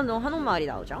익선동 한옥마을이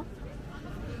나오죠.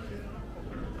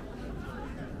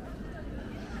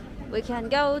 We can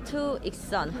go to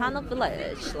익선 한옥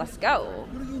village. Let's go.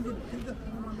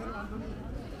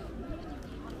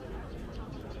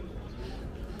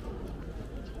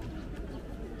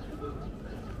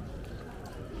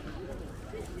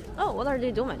 Oh, what are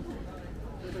they doing?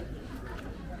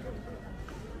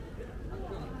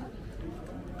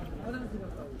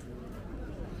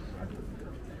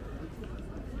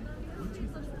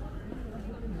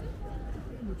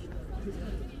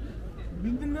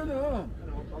 민들레는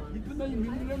이쁜 나이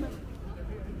민들레는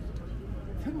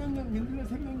생명력 민들레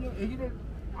생명력 아기를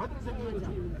아들 생명력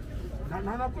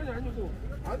나나뿐이 아니고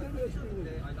아들을 주는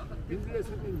거예요. 민들레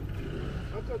생명력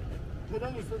아까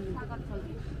도장 있었는데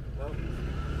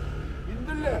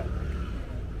민들레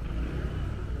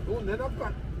요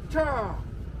내납관 자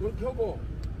이렇게 하고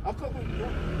아까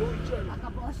요 있지 않아 아까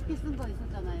멋있게 쓴 거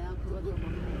있었잖아요.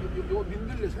 그거 요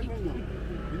민들레 생명력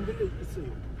민들레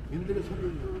있어요. 민들레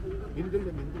생명력 민들레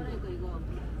그러니까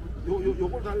이거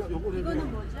요걸 달라 요걸 해줘.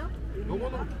 이거는 뭐죠?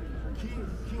 요거는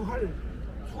기활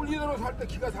순리대로 살 때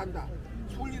기가 산다.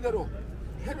 순리대로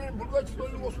해를 물같이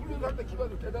돌리고 순리대로 살 때 기가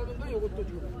대다는 거 요것도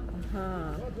지금.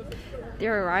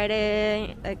 They're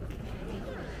writing a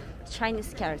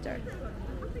Chinese character.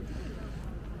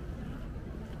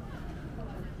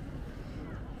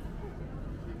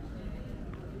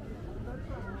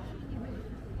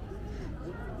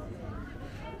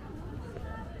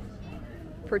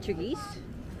 Portuguese?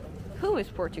 Who is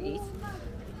Portuguese?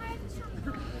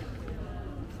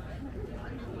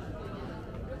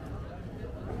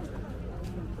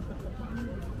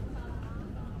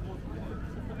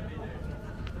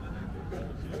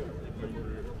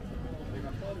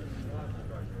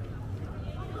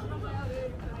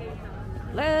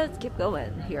 Let's keep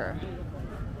going here.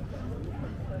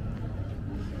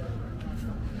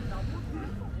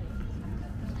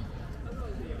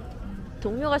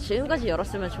 동묘가 지금까지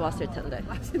열었으면 좋았을 텐데.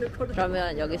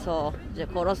 그러면 여기서 이제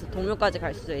걸어서 동묘까지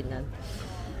갈 수 있는.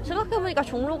 생각해보니까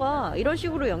종로가 이런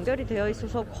식으로 연결이 되어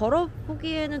있어서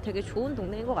걸어보기에는 되게 좋은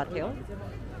동네인 것 같아요.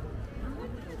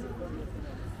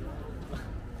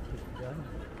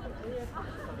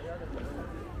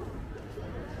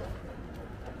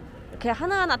 이렇게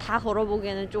하나하나 다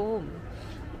걸어보기에는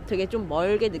되게 좀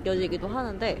멀게 느껴지기도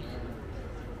하는데,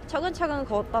 차근차근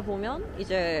걷다 보면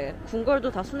이제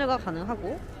궁궐도 다 순회가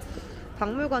가능하고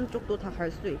박물관 쪽도 다 갈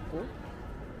수 있고,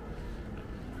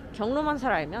 경로만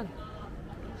잘 알면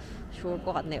좋을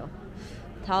것 같네요.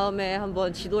 다음에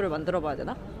한번 지도를 만들어 봐야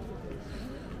되나?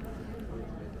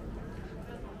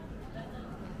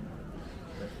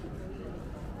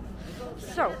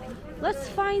 So, let's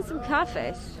find some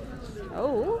cafes.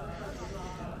 Oh,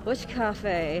 which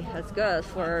cafe is good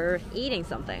for eating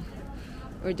something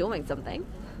or doing something?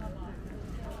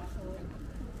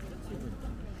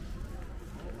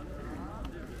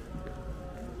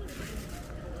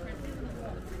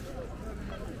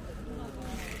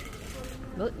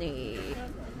 Mutney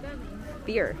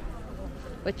beer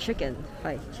with chicken.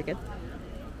 Hi, chicken.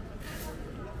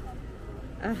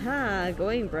 Aha,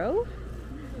 going, bro.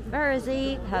 Where is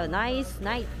he? Have a nice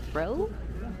night, bro.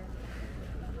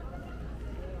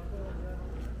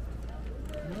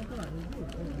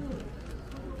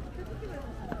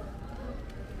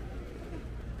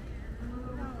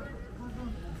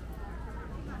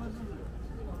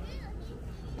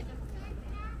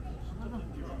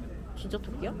 진짜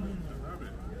토끼야?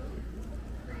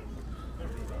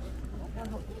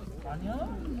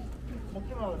 아니야?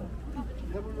 먹지 마.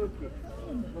 배불렀지.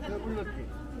 너 배불렀지.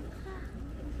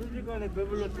 순식간에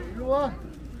배불렀지. 이리 와.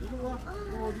 이리 와.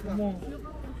 너 어디 가?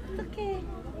 어떡해.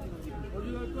 어디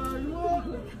갈까? 이리 와.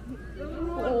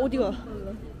 어디가?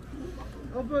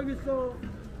 아빠 여기 있어.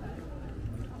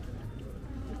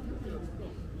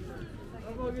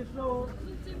 아빠 여기 있어.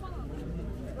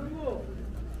 아이고.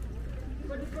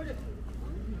 빨리.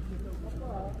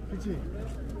 그치?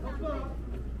 아빠.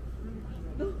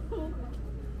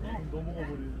 넘어가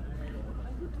버리네.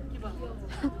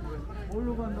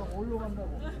 어디로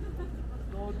간다고?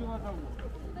 너 어디 가자고?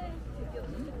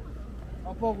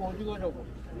 아빠하고 어디 가자고?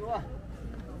 이리 와.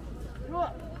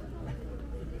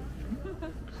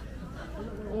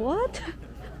 What?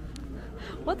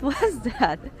 What was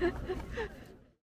that?